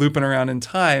just looping around in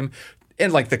time.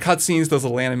 And like the cutscenes, those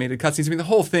little animated cutscenes, I mean, the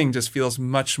whole thing just feels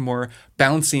much more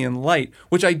bouncy and light,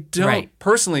 which I don't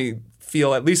personally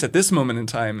feel, at least at this moment in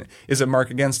time, is a mark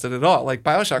against it at all. Like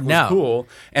BioShock was cool,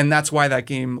 and that's why that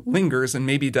game lingers, and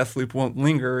maybe Deathloop won't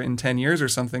linger in 10 years or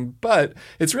something, but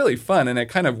it's really fun, and it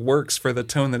kind of works for the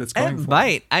tone that it's going for. It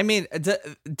might. I mean,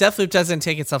 Deathloop doesn't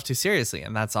take itself too seriously,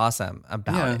 and that's awesome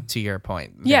about it, to your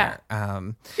point. Yeah.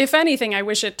 There. If anything, I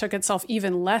wish it took itself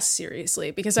even less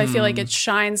seriously, because I feel like it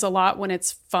shines a lot when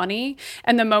it's funny,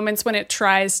 and the moments when it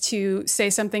tries to say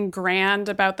something grand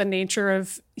about the nature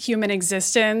of human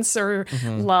existence or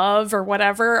love or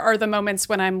whatever are the moments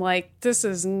when I'm like, this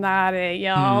is not it,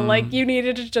 y'all. Like, you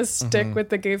needed to just stick with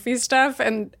the goofy stuff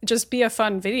and just be a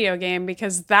fun video game,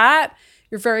 because that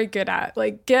you're very good at.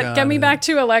 Like, get me back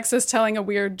to Alexis telling a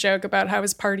weird joke about how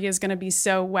his party is going to be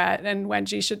so wet and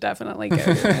Wenji should definitely go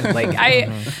to it. Like,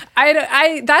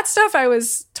 I that stuff I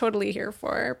was totally here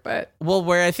for. But well,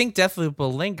 where I think Deathloop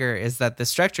will linger is that the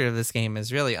structure of this game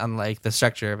is really unlike the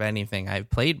structure of anything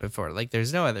I've played before. Like,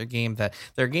 there's no other game that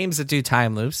there are games that do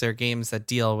time loops. There are games that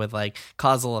deal with like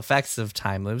causal effects of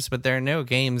time loops, but there are no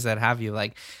games that have you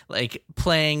like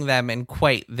playing them in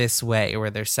quite this way, where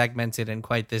they're segmented in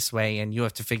quite this way, and you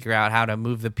have to figure out how to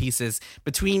move the pieces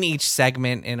between each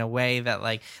segment in a way that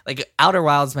like Outer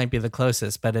Wilds might be the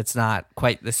closest, but it's not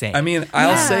quite the same. I mean,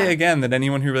 I'll say again that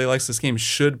anyone who really likes this game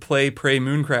should play Prey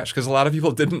Mooncrash, because a lot of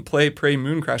people didn't play Prey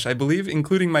Mooncrash, I believe,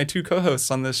 including my two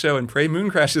co-hosts on this show, and Prey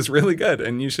Mooncrash is really good,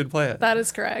 and you should play it. That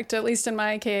is correct, at least in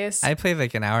my case. I played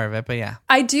like an hour of it, but yeah.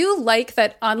 I do like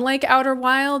that, unlike Outer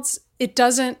Wilds,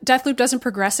 Deathloop doesn't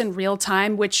progress in real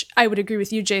time, which I would agree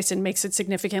with you, Jason, makes it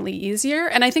significantly easier.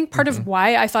 And I think part of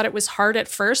why I thought it was hard at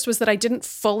first was that I didn't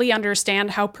fully understand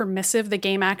how permissive the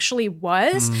game actually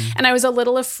was. And I was a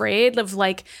little afraid of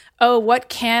like, oh, what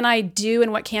can I do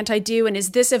and what can't I do? And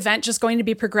is this event just going to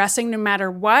be progressing no matter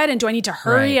what? And do I need to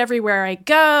hurry everywhere I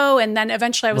go? And then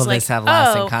eventually I was Will like, this have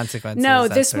lasting consequences? no,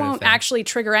 this won't actually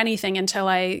trigger anything until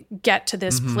I get to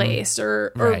this place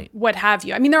or what have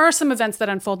you. I mean, there are some events that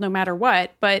unfold no matter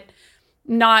what, but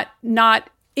not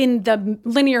in the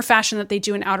linear fashion that they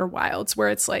do in Outer Wilds, where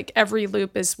it's like every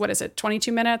loop is,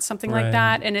 22 minutes, something like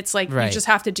that. And it's like, you just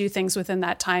have to do things within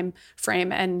that time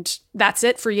frame and that's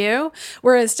it for you.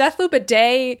 Whereas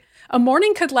Deathloop, a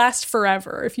morning could last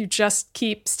forever if you just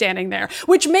keep standing there,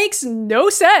 which makes no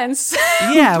sense.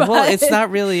 Yeah, well, it's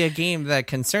not really a game that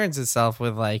concerns itself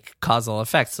with like causal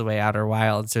effects the way Outer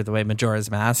Wilds or the way Majora's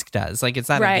Mask does. Like, it's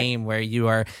not a game where you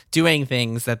are doing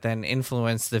things that then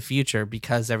influence the future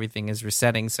because everything is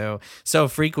resetting so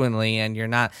frequently, and you're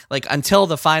not like, until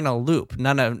the final loop,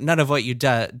 none of what you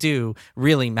do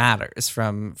really matters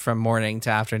from morning to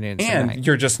afternoon to and night.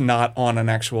 You're just not on an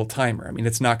actual timer. I mean,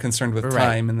 it's not concerned with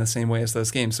time in the same way as those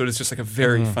games. So it's just like a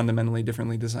very fundamentally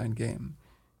differently designed game.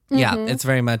 Yeah, it's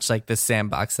very much like the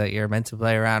sandbox that you're meant to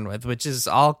play around with, which is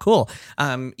all cool.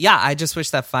 I just wish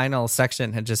that final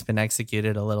section had just been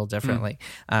executed a little differently.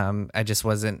 I just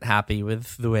wasn't happy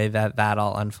with the way that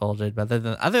all unfolded. But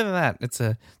other than that, it's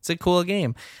a cool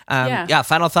game.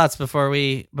 Final thoughts before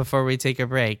we take a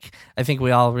break. I think we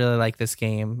all really like this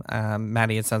game.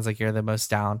 Maddie, it sounds like you're the most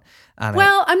down on it.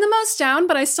 Well, I'm the most down,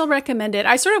 but I still recommend it.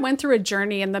 I sort of went through a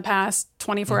journey in the past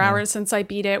 24 hours since I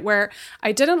beat it, where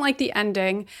I didn't like the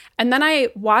ending. And then I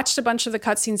watched a bunch of the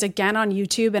cutscenes again on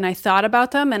YouTube, and I thought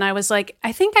about them, and I was like,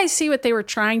 I think I see what they were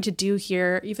trying to do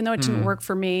here, even though it didn't work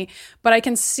for me. But I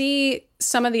can see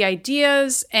some of the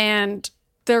ideas, and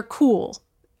they're cool.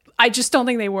 I just don't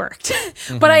think they worked.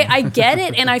 But I get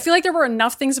it. And I feel like there were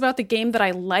enough things about the game that I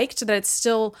liked that it's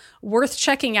still worth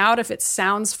checking out if it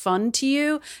sounds fun to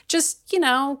you. Just,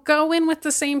 go in with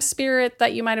the same spirit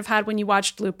that you might have had when you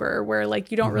watched Looper, where like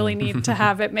you don't really need to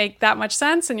have it make that much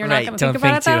sense, and you're not going to think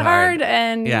about it that hard.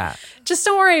 And just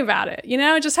don't worry about it.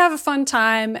 Just have a fun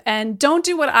time, and don't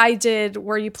do what I did,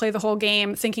 where you play the whole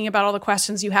game thinking about all the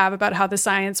questions you have about how the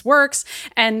science works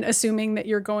and assuming that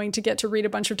you're going to get to read a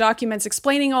bunch of documents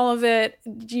explaining all of it.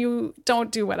 You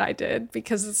don't do what I did,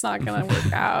 because it's not going to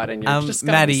work out, and you're just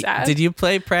going to be sad. Did you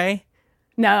play Prey?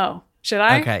 No. Should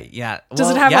I? Okay, yeah. Does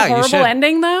it have a horrible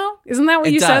ending, though? Isn't that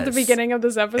what you said at the beginning of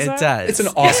this episode? It does. It's an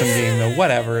awesome game, though.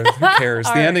 Whatever. Who cares?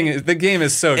 The game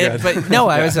is so good. But no,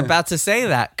 I was about to say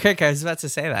that. Kirk, I was about to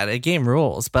say that. A game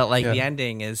rules, but like the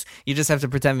ending is, you just have to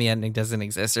pretend the ending doesn't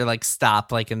exist, or like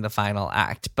stop like in the final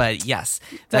act. But yes,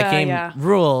 that game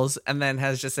rules, and then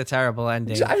has just a terrible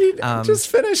ending. I mean, just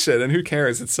finish it, and who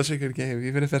cares? It's such a good game,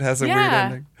 even if it has a weird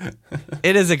ending.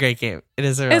 It is a great game. It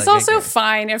is a really It's also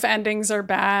fine if endings are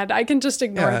bad. I can just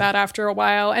ignore that after a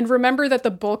while, and remember that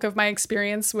the bulk of my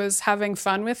experience was having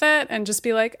fun with it, and just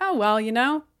be like, oh,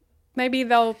 well, maybe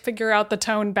they'll figure out the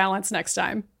tone balance next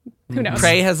time. Who knows?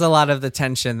 Prey has a lot of the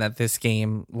tension that this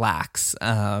game lacks,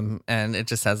 and it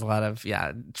just has a lot of,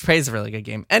 Prey's a really good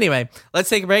game. Anyway, let's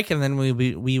take a break, and then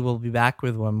we will be back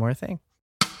with one more thing.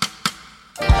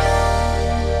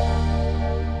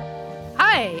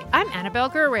 Hi, I'm Annabelle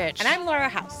Gurrich. And I'm Laura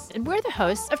House. And we're the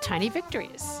hosts of Tiny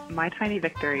Victories. My tiny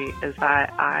victory is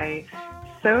that I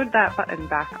sewed that button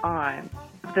back on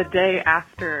the day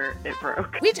after it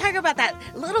broke. We talk about that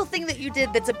little thing that you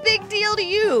did that's a big deal to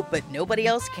you, but nobody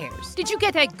else cares. Did you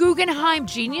get that Guggenheim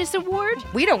Genius Award?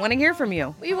 We don't want to hear from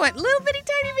you. We want little bitty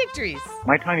tiny victories.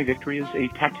 My tiny victory is a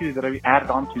tattoo that I added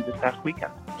onto this past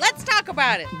weekend. Let's talk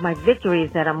about it. My victory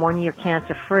is that I'm 1 year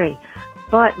cancer free.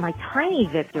 But my tiny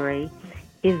victory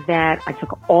is that I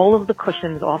took all of the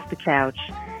cushions off the couch,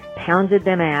 pounded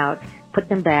them out, put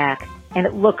them back, and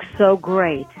it looks so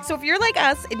great. So if you're like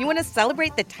us and you want to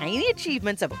celebrate the tiny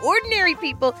achievements of ordinary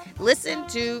people, listen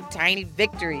to Tiny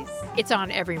Victories. It's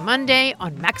on every Monday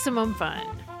on Maximum Fun.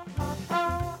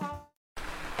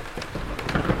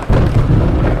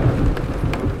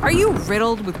 Are you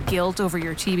riddled with guilt over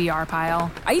your TBR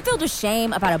pile? Are you filled with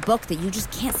shame about a book that you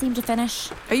just can't seem to finish?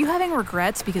 Are you having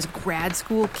regrets because grad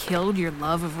school killed your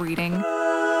love of reading?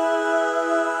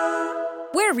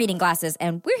 We're Reading Glasses,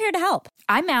 and we're here to help.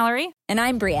 I'm Mallory. And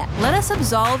I'm Bria. Let us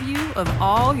absolve you of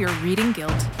all your reading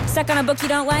guilt. Stuck on a book you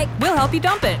don't like? We'll help you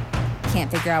dump it. Can't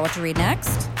figure out what to read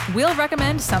next? We'll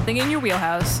recommend something in your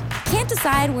wheelhouse. Can't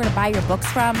decide where to buy your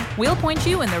books from? We'll point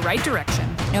you in the right direction.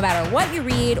 No matter what you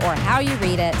read or how you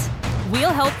read it,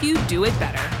 we'll help you do it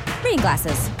better. Reading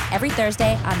Glasses, every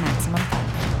Thursday on Maximum Fun.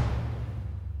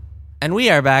 And we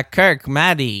are back. Kirk,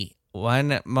 Maddie,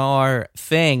 one more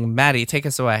thing. Maddie, take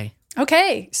us away.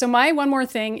 Okay, so my one more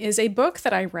thing is a book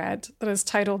that I read that is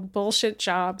titled Bullshit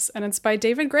Jobs, and it's by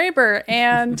David Graeber.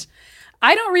 And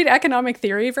I don't read economic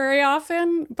theory very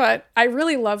often, but I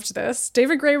really loved this.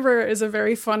 David Graeber is a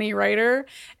very funny writer,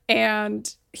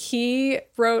 and he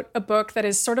wrote a book that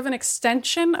is sort of an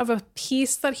extension of a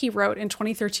piece that he wrote in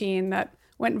 2013 that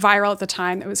went viral at the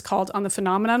time. That was called On the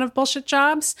Phenomenon of Bullshit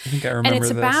Jobs. I think I remember and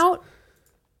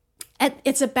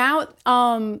it's about,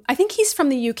 I think he's from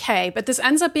the UK, but this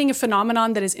ends up being a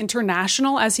phenomenon that is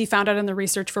international, as he found out in the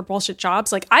research for Bullshit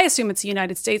Jobs. Like, I assume it's a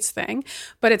United States thing,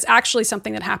 but it's actually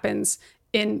something that happens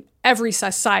in every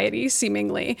society,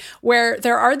 seemingly, where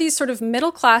there are these sort of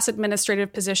middle-class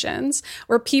administrative positions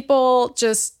where people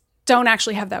just don't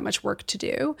actually have that much work to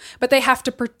do, but they have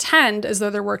to pretend as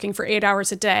though they're working for 8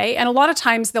 hours a day. And a lot of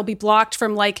times they'll be blocked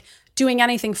from like doing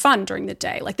anything fun during the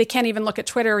day. Like they can't even look at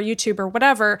Twitter or YouTube or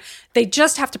whatever. They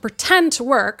just have to pretend to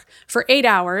work for 8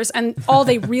 hours. And all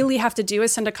they really have to do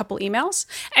is send a couple emails.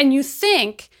 And you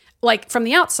think, like from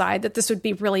the outside, that this would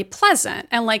be really pleasant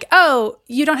and like, oh,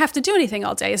 you don't have to do anything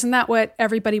all day. Isn't that what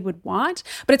everybody would want?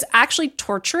 But it's actually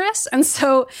torturous. And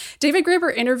so David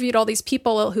Graeber interviewed all these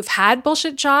people who've had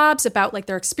bullshit jobs about like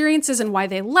their experiences and why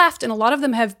they left. And a lot of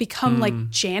them have become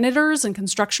like janitors and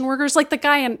construction workers, like the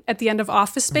guy at the end of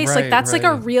Office Space. Right, like that's right.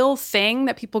 like a real thing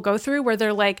that people go through where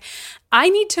they're like, I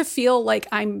need to feel like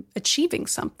I'm achieving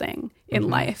something in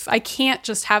life. I can't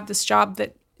just have this job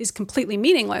that is completely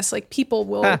meaningless. Like people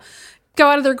will go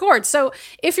out of their gourds. So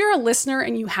if you're a listener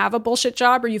and you have a bullshit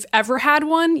job or you've ever had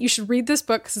one, you should read this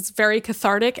book because it's very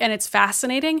cathartic and it's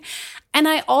fascinating. And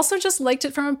I also just liked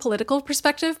it from a political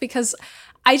perspective because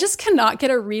I just cannot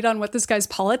get a read on what this guy's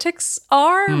politics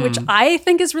are, which I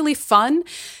think is really fun.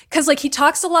 Because like he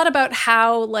talks a lot about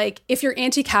how like if you're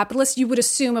anti-capitalist, you would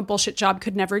assume a bullshit job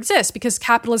could never exist because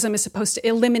capitalism is supposed to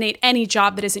eliminate any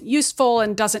job that isn't useful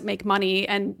and doesn't make money.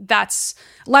 And that's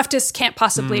leftists can't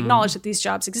possibly acknowledge that these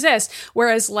jobs exist.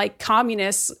 Whereas like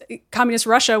communist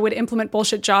Russia would implement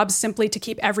bullshit jobs simply to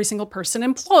keep every single person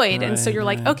employed. And so you're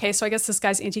like, okay, so I guess this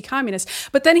guy's anti-communist.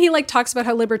 But then he like talks about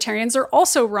how libertarians are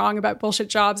also wrong about bullshit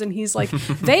jobs. And he's like,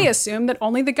 they assume that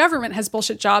only the government has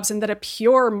bullshit jobs and that a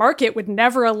pure market would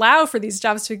never allow for these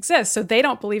jobs to exist. So they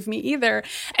don't believe me either.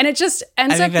 And it just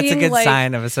ends up being that's a good like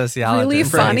sign of a sociologist. really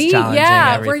funny. Challenging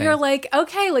Yeah. everything. Where you're like,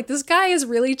 okay, like this guy is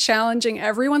really challenging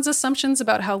everyone's assumptions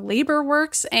about how labor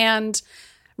works, and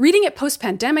reading it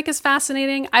post-pandemic is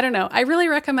fascinating. I don't know. I really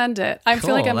recommend it. I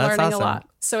feel like I'm That's learning awesome. a lot.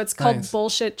 So it's called Nice.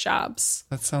 Bullshit Jobs.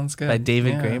 That sounds good. By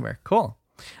David Yeah. Graeber. Cool.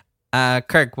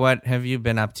 Kirk, what have you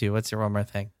been up to? What's your one more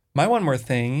thing? My one more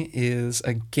thing is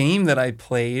a game that I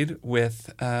played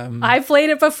with. I played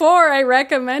it before. I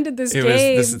recommended this game.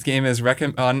 This game is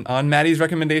on Maddie's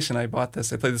recommendation. I bought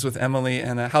this. I played this with Emily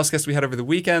and a house guest we had over the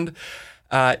weekend.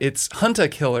 It's Hunt a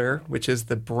Killer, which is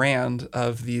the brand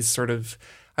of these sort of,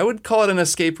 I would call it an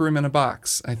escape room in a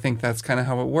box. I think that's kind of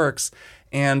how it works.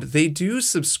 And they do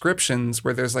subscriptions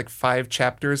where there's like 5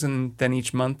 chapters, and then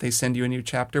each month they send you a new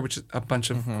chapter, which is a bunch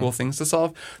of cool things to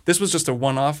solve. This was just a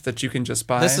one-off that you can just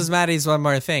buy. This was Maddie's one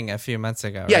more thing a few months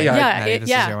ago. Yeah, right? yeah. Maddie, this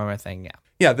is your one more thing. Yeah.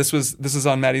 Yeah, this is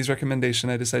on Maddie's recommendation.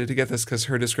 I decided to get this because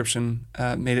her description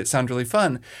made it sound really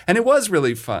fun. And it was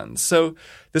really fun. So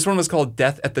this one was called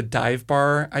Death at the Dive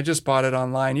Bar. I just bought it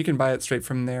online. You can buy it straight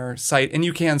from their site. And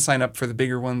you can sign up for the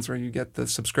bigger ones where you get the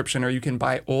subscription, or you can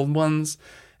buy old ones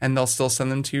and they'll still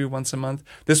send them to you once a month.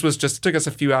 This was just, it took us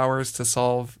a few hours to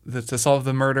solve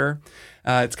the murder.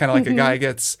 It's kind of like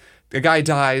a guy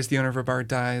dies, the owner of a bar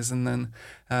dies, and then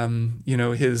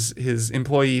his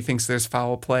employee thinks there's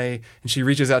foul play, and she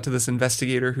reaches out to this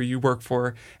investigator who you work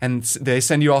for, and they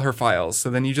send you all her files. So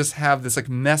then you just have this like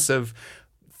mess of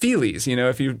feelies.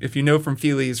 If you know from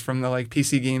feelies from the like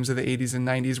PC games of the 80s and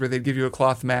 90s where they'd give you a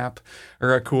cloth map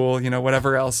or a cool,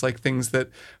 whatever else, like things that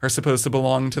are supposed to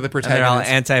belong to the protagonist.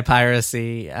 And they're all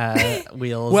anti-piracy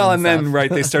wheels. Well, and then, stuff.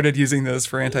 right, they started using those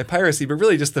for anti-piracy, but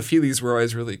really just the feelies were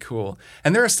always really cool.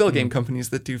 And there are still game companies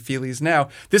that do feelies now.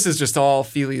 This is just all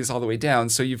feelies all the way down.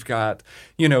 So you've got,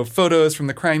 photos from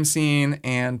the crime scene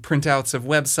and printouts of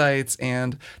websites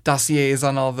and dossiers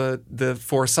on all the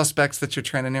 4 suspects that you're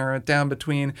trying to narrow it down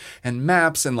between, and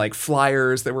maps and like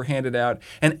flyers that were handed out.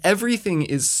 And everything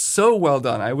is so well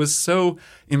done. I was so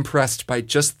impressed by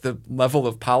just the level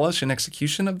of polish and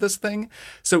execution of this thing.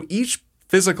 So each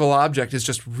physical object is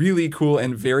just really cool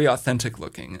and very authentic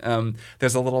looking.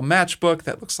 There's a little matchbook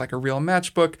that looks like a real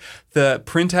matchbook. The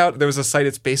printout, there was a site,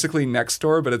 it's basically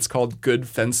Nextdoor, but it's called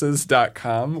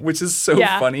goodfences.com, which is so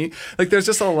funny. Like there's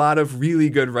just a lot of really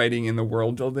good writing in the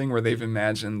world building where they've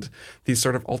imagined these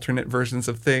sort of alternate versions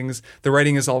of things. The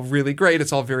writing is all really great.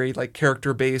 It's all very like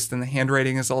character based, and the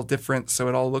handwriting is all different, so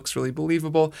it all looks really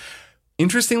believable.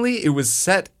 Interestingly, it was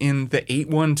set in the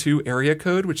 812 area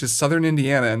code, which is southern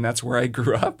Indiana, and that's where I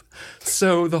grew up.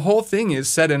 So the whole thing is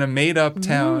set in a made-up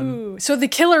town. Ooh, so the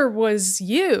killer was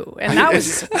you, and that was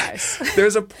a surprise.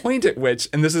 There's a point at which,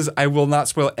 and I will not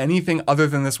spoil anything other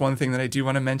than this one thing that I do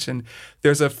want to mention.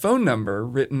 There's a phone number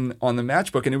written on the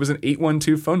matchbook, and it was an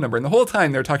 812 phone number. And the whole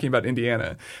time they're talking about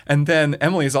Indiana. And then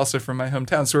Emily is also from my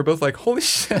hometown, so we're both like, holy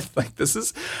shit, like this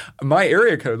is my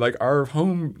area code. Like our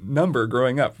home number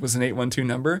growing up was an 812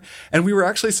 number, and we were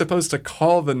actually supposed to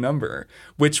call the number,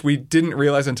 which we didn't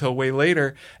realize until way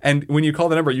later. And when you call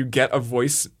the number, you get a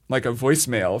voice, like a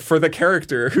voicemail for the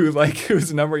character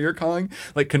whose number you're calling,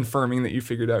 like confirming that you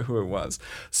figured out who it was.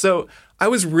 So I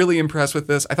was really impressed with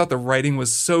this. I thought the writing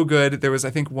was so good. There was,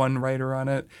 I think, one writer on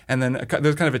it, and then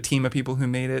there's kind of a team of people who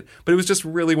made it. But it was just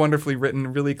really wonderfully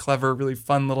written, really clever, really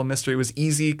fun little mystery. It was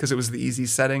easy because it was the easy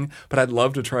setting, but I'd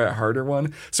love to try a harder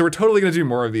one. So we're totally going to do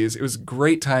more of these. It was a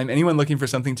great time. Anyone looking for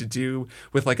something to do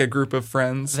with like a group of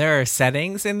friends? There are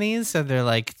settings in these, so they're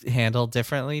like handled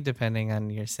differently depending on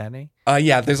your setting.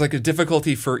 Yeah, there's like a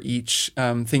difficulty for each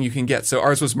thing you can get. So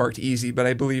ours was marked easy, but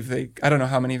I believe I don't know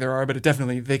how many there are, but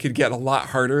they could get a lot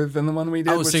harder than the one we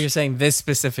did. So you're saying this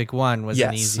specific one was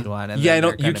an easy one? And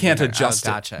you can't adjust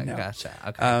Gotcha. it. No. Gotcha.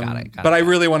 Okay, got it. But I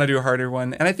really want to do a harder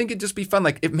one. And I think it'd just be fun.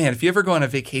 Like, if you ever go on a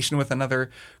vacation with another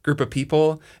group of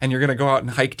people and you're going to go out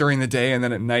and hike during the day and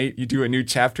then at night you do a new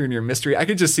chapter in your mystery, I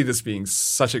could just see this being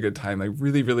such a good time. I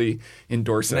really, really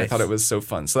endorse it. Nice. I thought it was so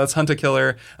fun. So that's Hunt a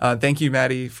Killer. Thank you,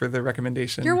 Maddie, for the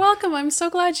recommendation. You're welcome. I'm so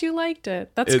glad you liked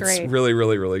it. That's great. It's really,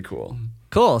 really, really cool.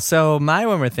 Cool. So my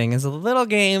one more thing is a little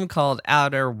game called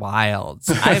Outer Wilds.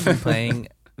 I've been playing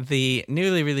the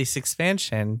newly released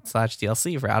expansion /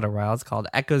 DLC for Outer Wilds called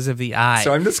Echoes of the Eye.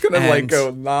 So I'm just going to go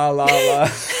la, la, la.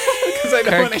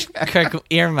 Kirk,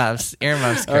 earmuffs, Kirk.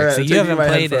 Right, so you haven't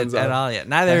played it at all yet.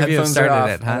 Neither of you have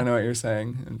started it, huh? I don't know what you're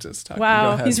saying. I'm just talking.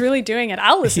 Wow, he's really doing it.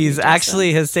 I'll listen. He's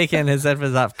actually has taken his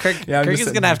headphones off. Kirk is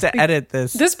going to have to edit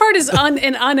this. This part is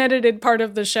an unedited part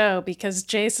of the show because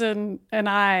Jason and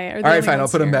I are the all right, fine. I'll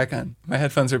put here. them back on. My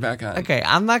headphones are back on. Okay,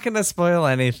 I'm not going to spoil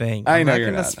anything. I know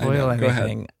you're not going to spoil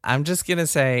anything. I'm just going to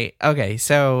say, okay,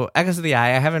 so Echoes of the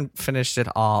Eye, I haven't finished it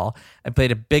all. I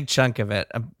played a big chunk of it,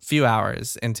 a few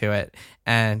hours into it,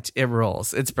 and it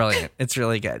rules. It's brilliant. It's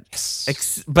really good.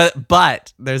 Yes.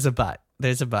 But there's a but.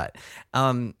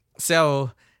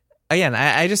 So again,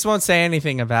 I just won't say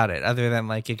anything about it other than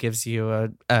like it gives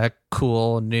you a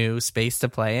cool new space to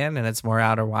play in, and it's more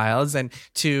Outer Wilds, and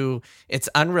it's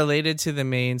unrelated to the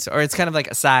main, or it's kind of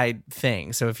like a side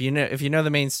thing. So if you know the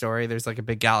main story, there's like a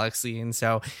big galaxy, and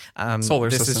so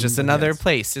this is just another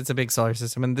place. It's a big solar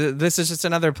system, and this is just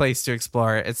another place to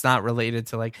explore. It's not related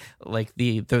to like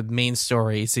the main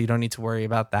story, so you don't need to worry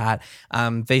about that.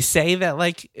 They say that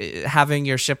like having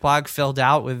your ship log filled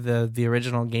out with the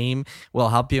original game will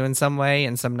help you in some way,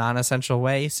 in some non-essential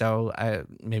way. So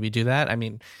maybe do that. I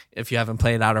mean, if you haven't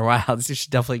played Outer Wilds, you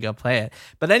should definitely go play it.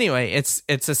 But anyway, it's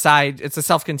a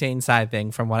self-contained side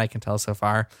thing from what I can tell so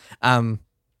far.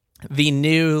 The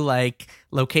new like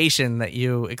location that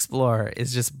you explore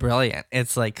is just brilliant.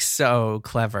 It's like so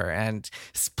clever and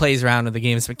plays around with the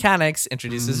game's mechanics,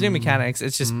 introduces new mechanics.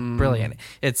 It's just brilliant.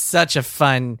 It's such a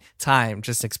fun time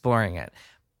just exploring it.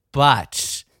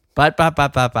 But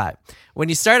when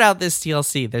you start out this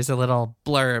DLC, there's a little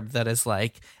blurb that is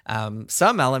like,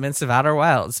 some elements of Outer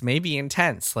Wilds may be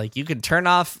intense. Like you can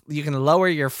lower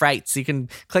your frights. You can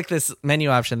click this menu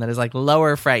option that is like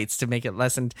lower frights to make it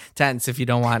less intense if you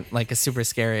don't want like a super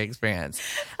scary experience.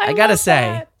 I gotta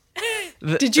say,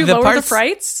 did you lower the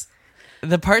frights?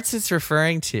 The parts it's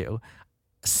referring to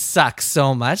suck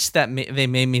so much that they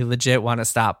made me legit want to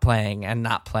stop playing and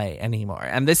not play anymore.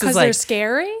 And this is because like they're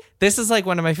scary. This is like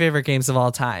one of my favorite games of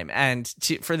all time. And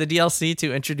for the DLC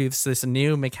to introduce this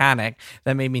new mechanic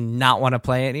that made me not want to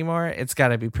play anymore, it's got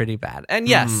to be pretty bad. And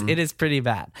yes, it is pretty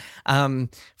bad.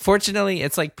 Fortunately,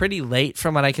 it's like pretty late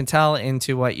from what I can tell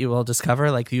into what you will discover.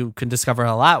 Like you can discover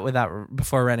a lot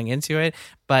before running into it,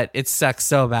 but it sucks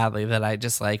so badly that I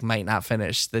just like might not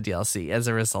finish the DLC as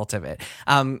a result of it.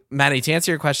 Maddie, to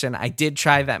answer your question, I did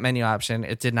try that menu option.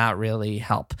 It did not really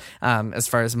help as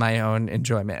far as my own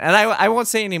enjoyment. And I won't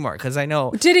say anymore, because I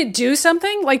know. Did it do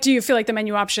something? Like, do you feel like the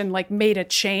menu option like made a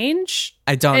change?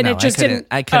 I don't know. It just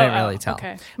I couldn't really tell.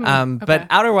 Okay. But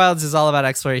Outer Wilds is all about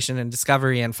exploration and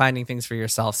discovery and finding things for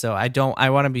yourself. So I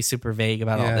want to be super vague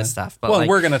about all this stuff. But well,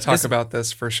 we're going to talk about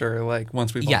this for sure. Like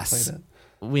once we've all played it,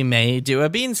 we may do a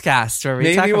Beans cast where we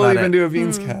maybe talk about it. we'll even do a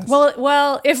Beans cast.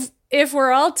 Well, if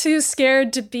we're all too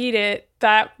scared to beat it,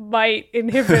 that might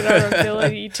inhibit our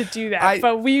ability to do that.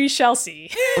 But we shall see.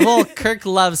 Well, Kirk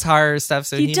loves horror stuff,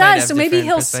 so he does. might have so maybe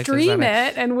he'll perspectives stream on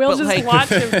it, and we'll just watch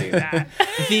him do that.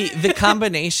 The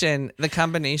combination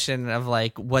of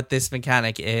like what this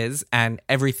mechanic is and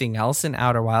everything else in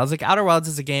Outer Wilds. Like Outer Wilds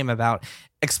is a game about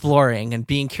exploring and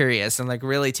being curious and like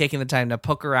really taking the time to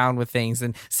poke around with things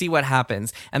and see what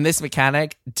happens. And this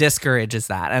mechanic discourages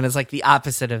that, and it's like the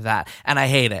opposite of that, and I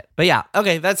hate it. But yeah,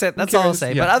 okay, that's it. That's all I'll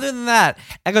say. Yeah. But other than that,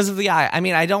 Echoes of the Eye. I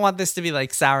mean, I don't want this to be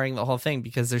like souring the whole thing,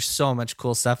 because there's so much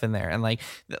cool stuff in there, and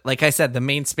like I said, the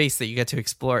main space that you get to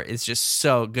explore is just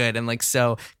so good and like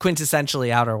so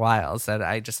quintessentially Outer Wilds that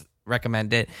I just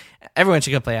recommend it. Everyone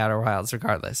should go play Outer Wilds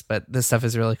regardless, but this stuff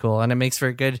is really cool, and it makes for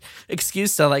a good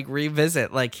excuse to like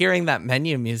revisit, like hearing that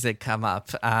menu music come up.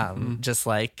 Just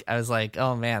like I was like,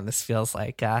 oh man, this feels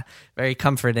like very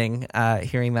comforting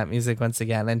hearing that music once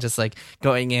again, and just like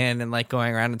going in and like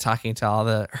going around and talking to all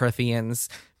the Hearthians.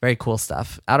 Very cool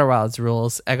stuff. Outer Wilds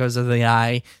rules. Echoes of the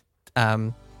Eye,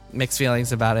 mixed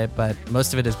feelings about it, but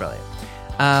most of it is brilliant.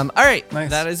 All right, nice.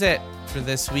 That is it for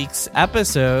this week's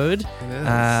episode.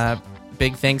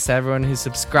 Big thanks to everyone who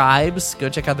subscribes. Go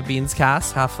check out the Beans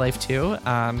Cast, Half-Life 2.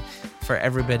 For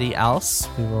everybody else,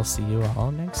 we will see you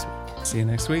all next week. See you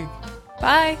next week.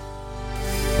 Bye.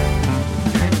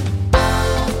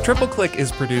 Triple Click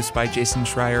is produced by Jason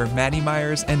Schreier, Maddie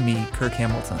Myers, and me, Kirk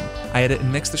Hamilton. I edit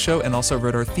and mix the show and also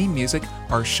wrote our theme music.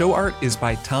 Our show art is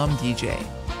by Tom DJ.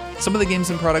 Some of the games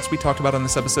and products we talked about on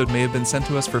this episode may have been sent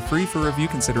to us for free for review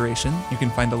consideration. You can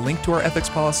find a link to our ethics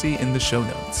policy in the show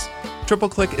notes. Triple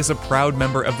Click is a proud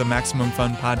member of the Maximum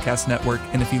Fun Podcast Network,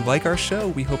 and if you like our show,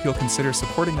 we hope you'll consider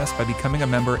supporting us by becoming a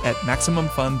member at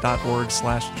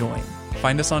MaximumFun.org/join.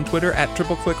 Find us on Twitter at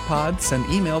TripleClickPod,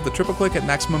 send email to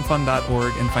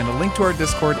tripleclick@MaximumFun.org, and find a link to our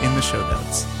Discord in the show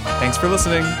notes. Thanks for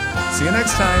listening. See you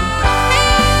next time.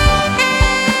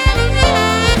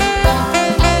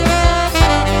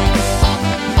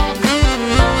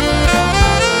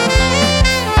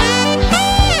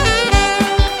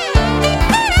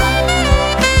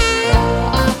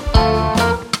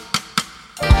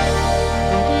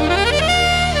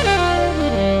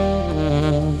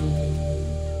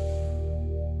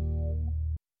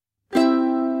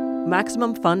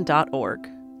 MaximumFun.org.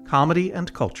 Comedy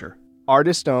and culture.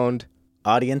 Artist owned.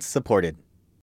 Audience supported.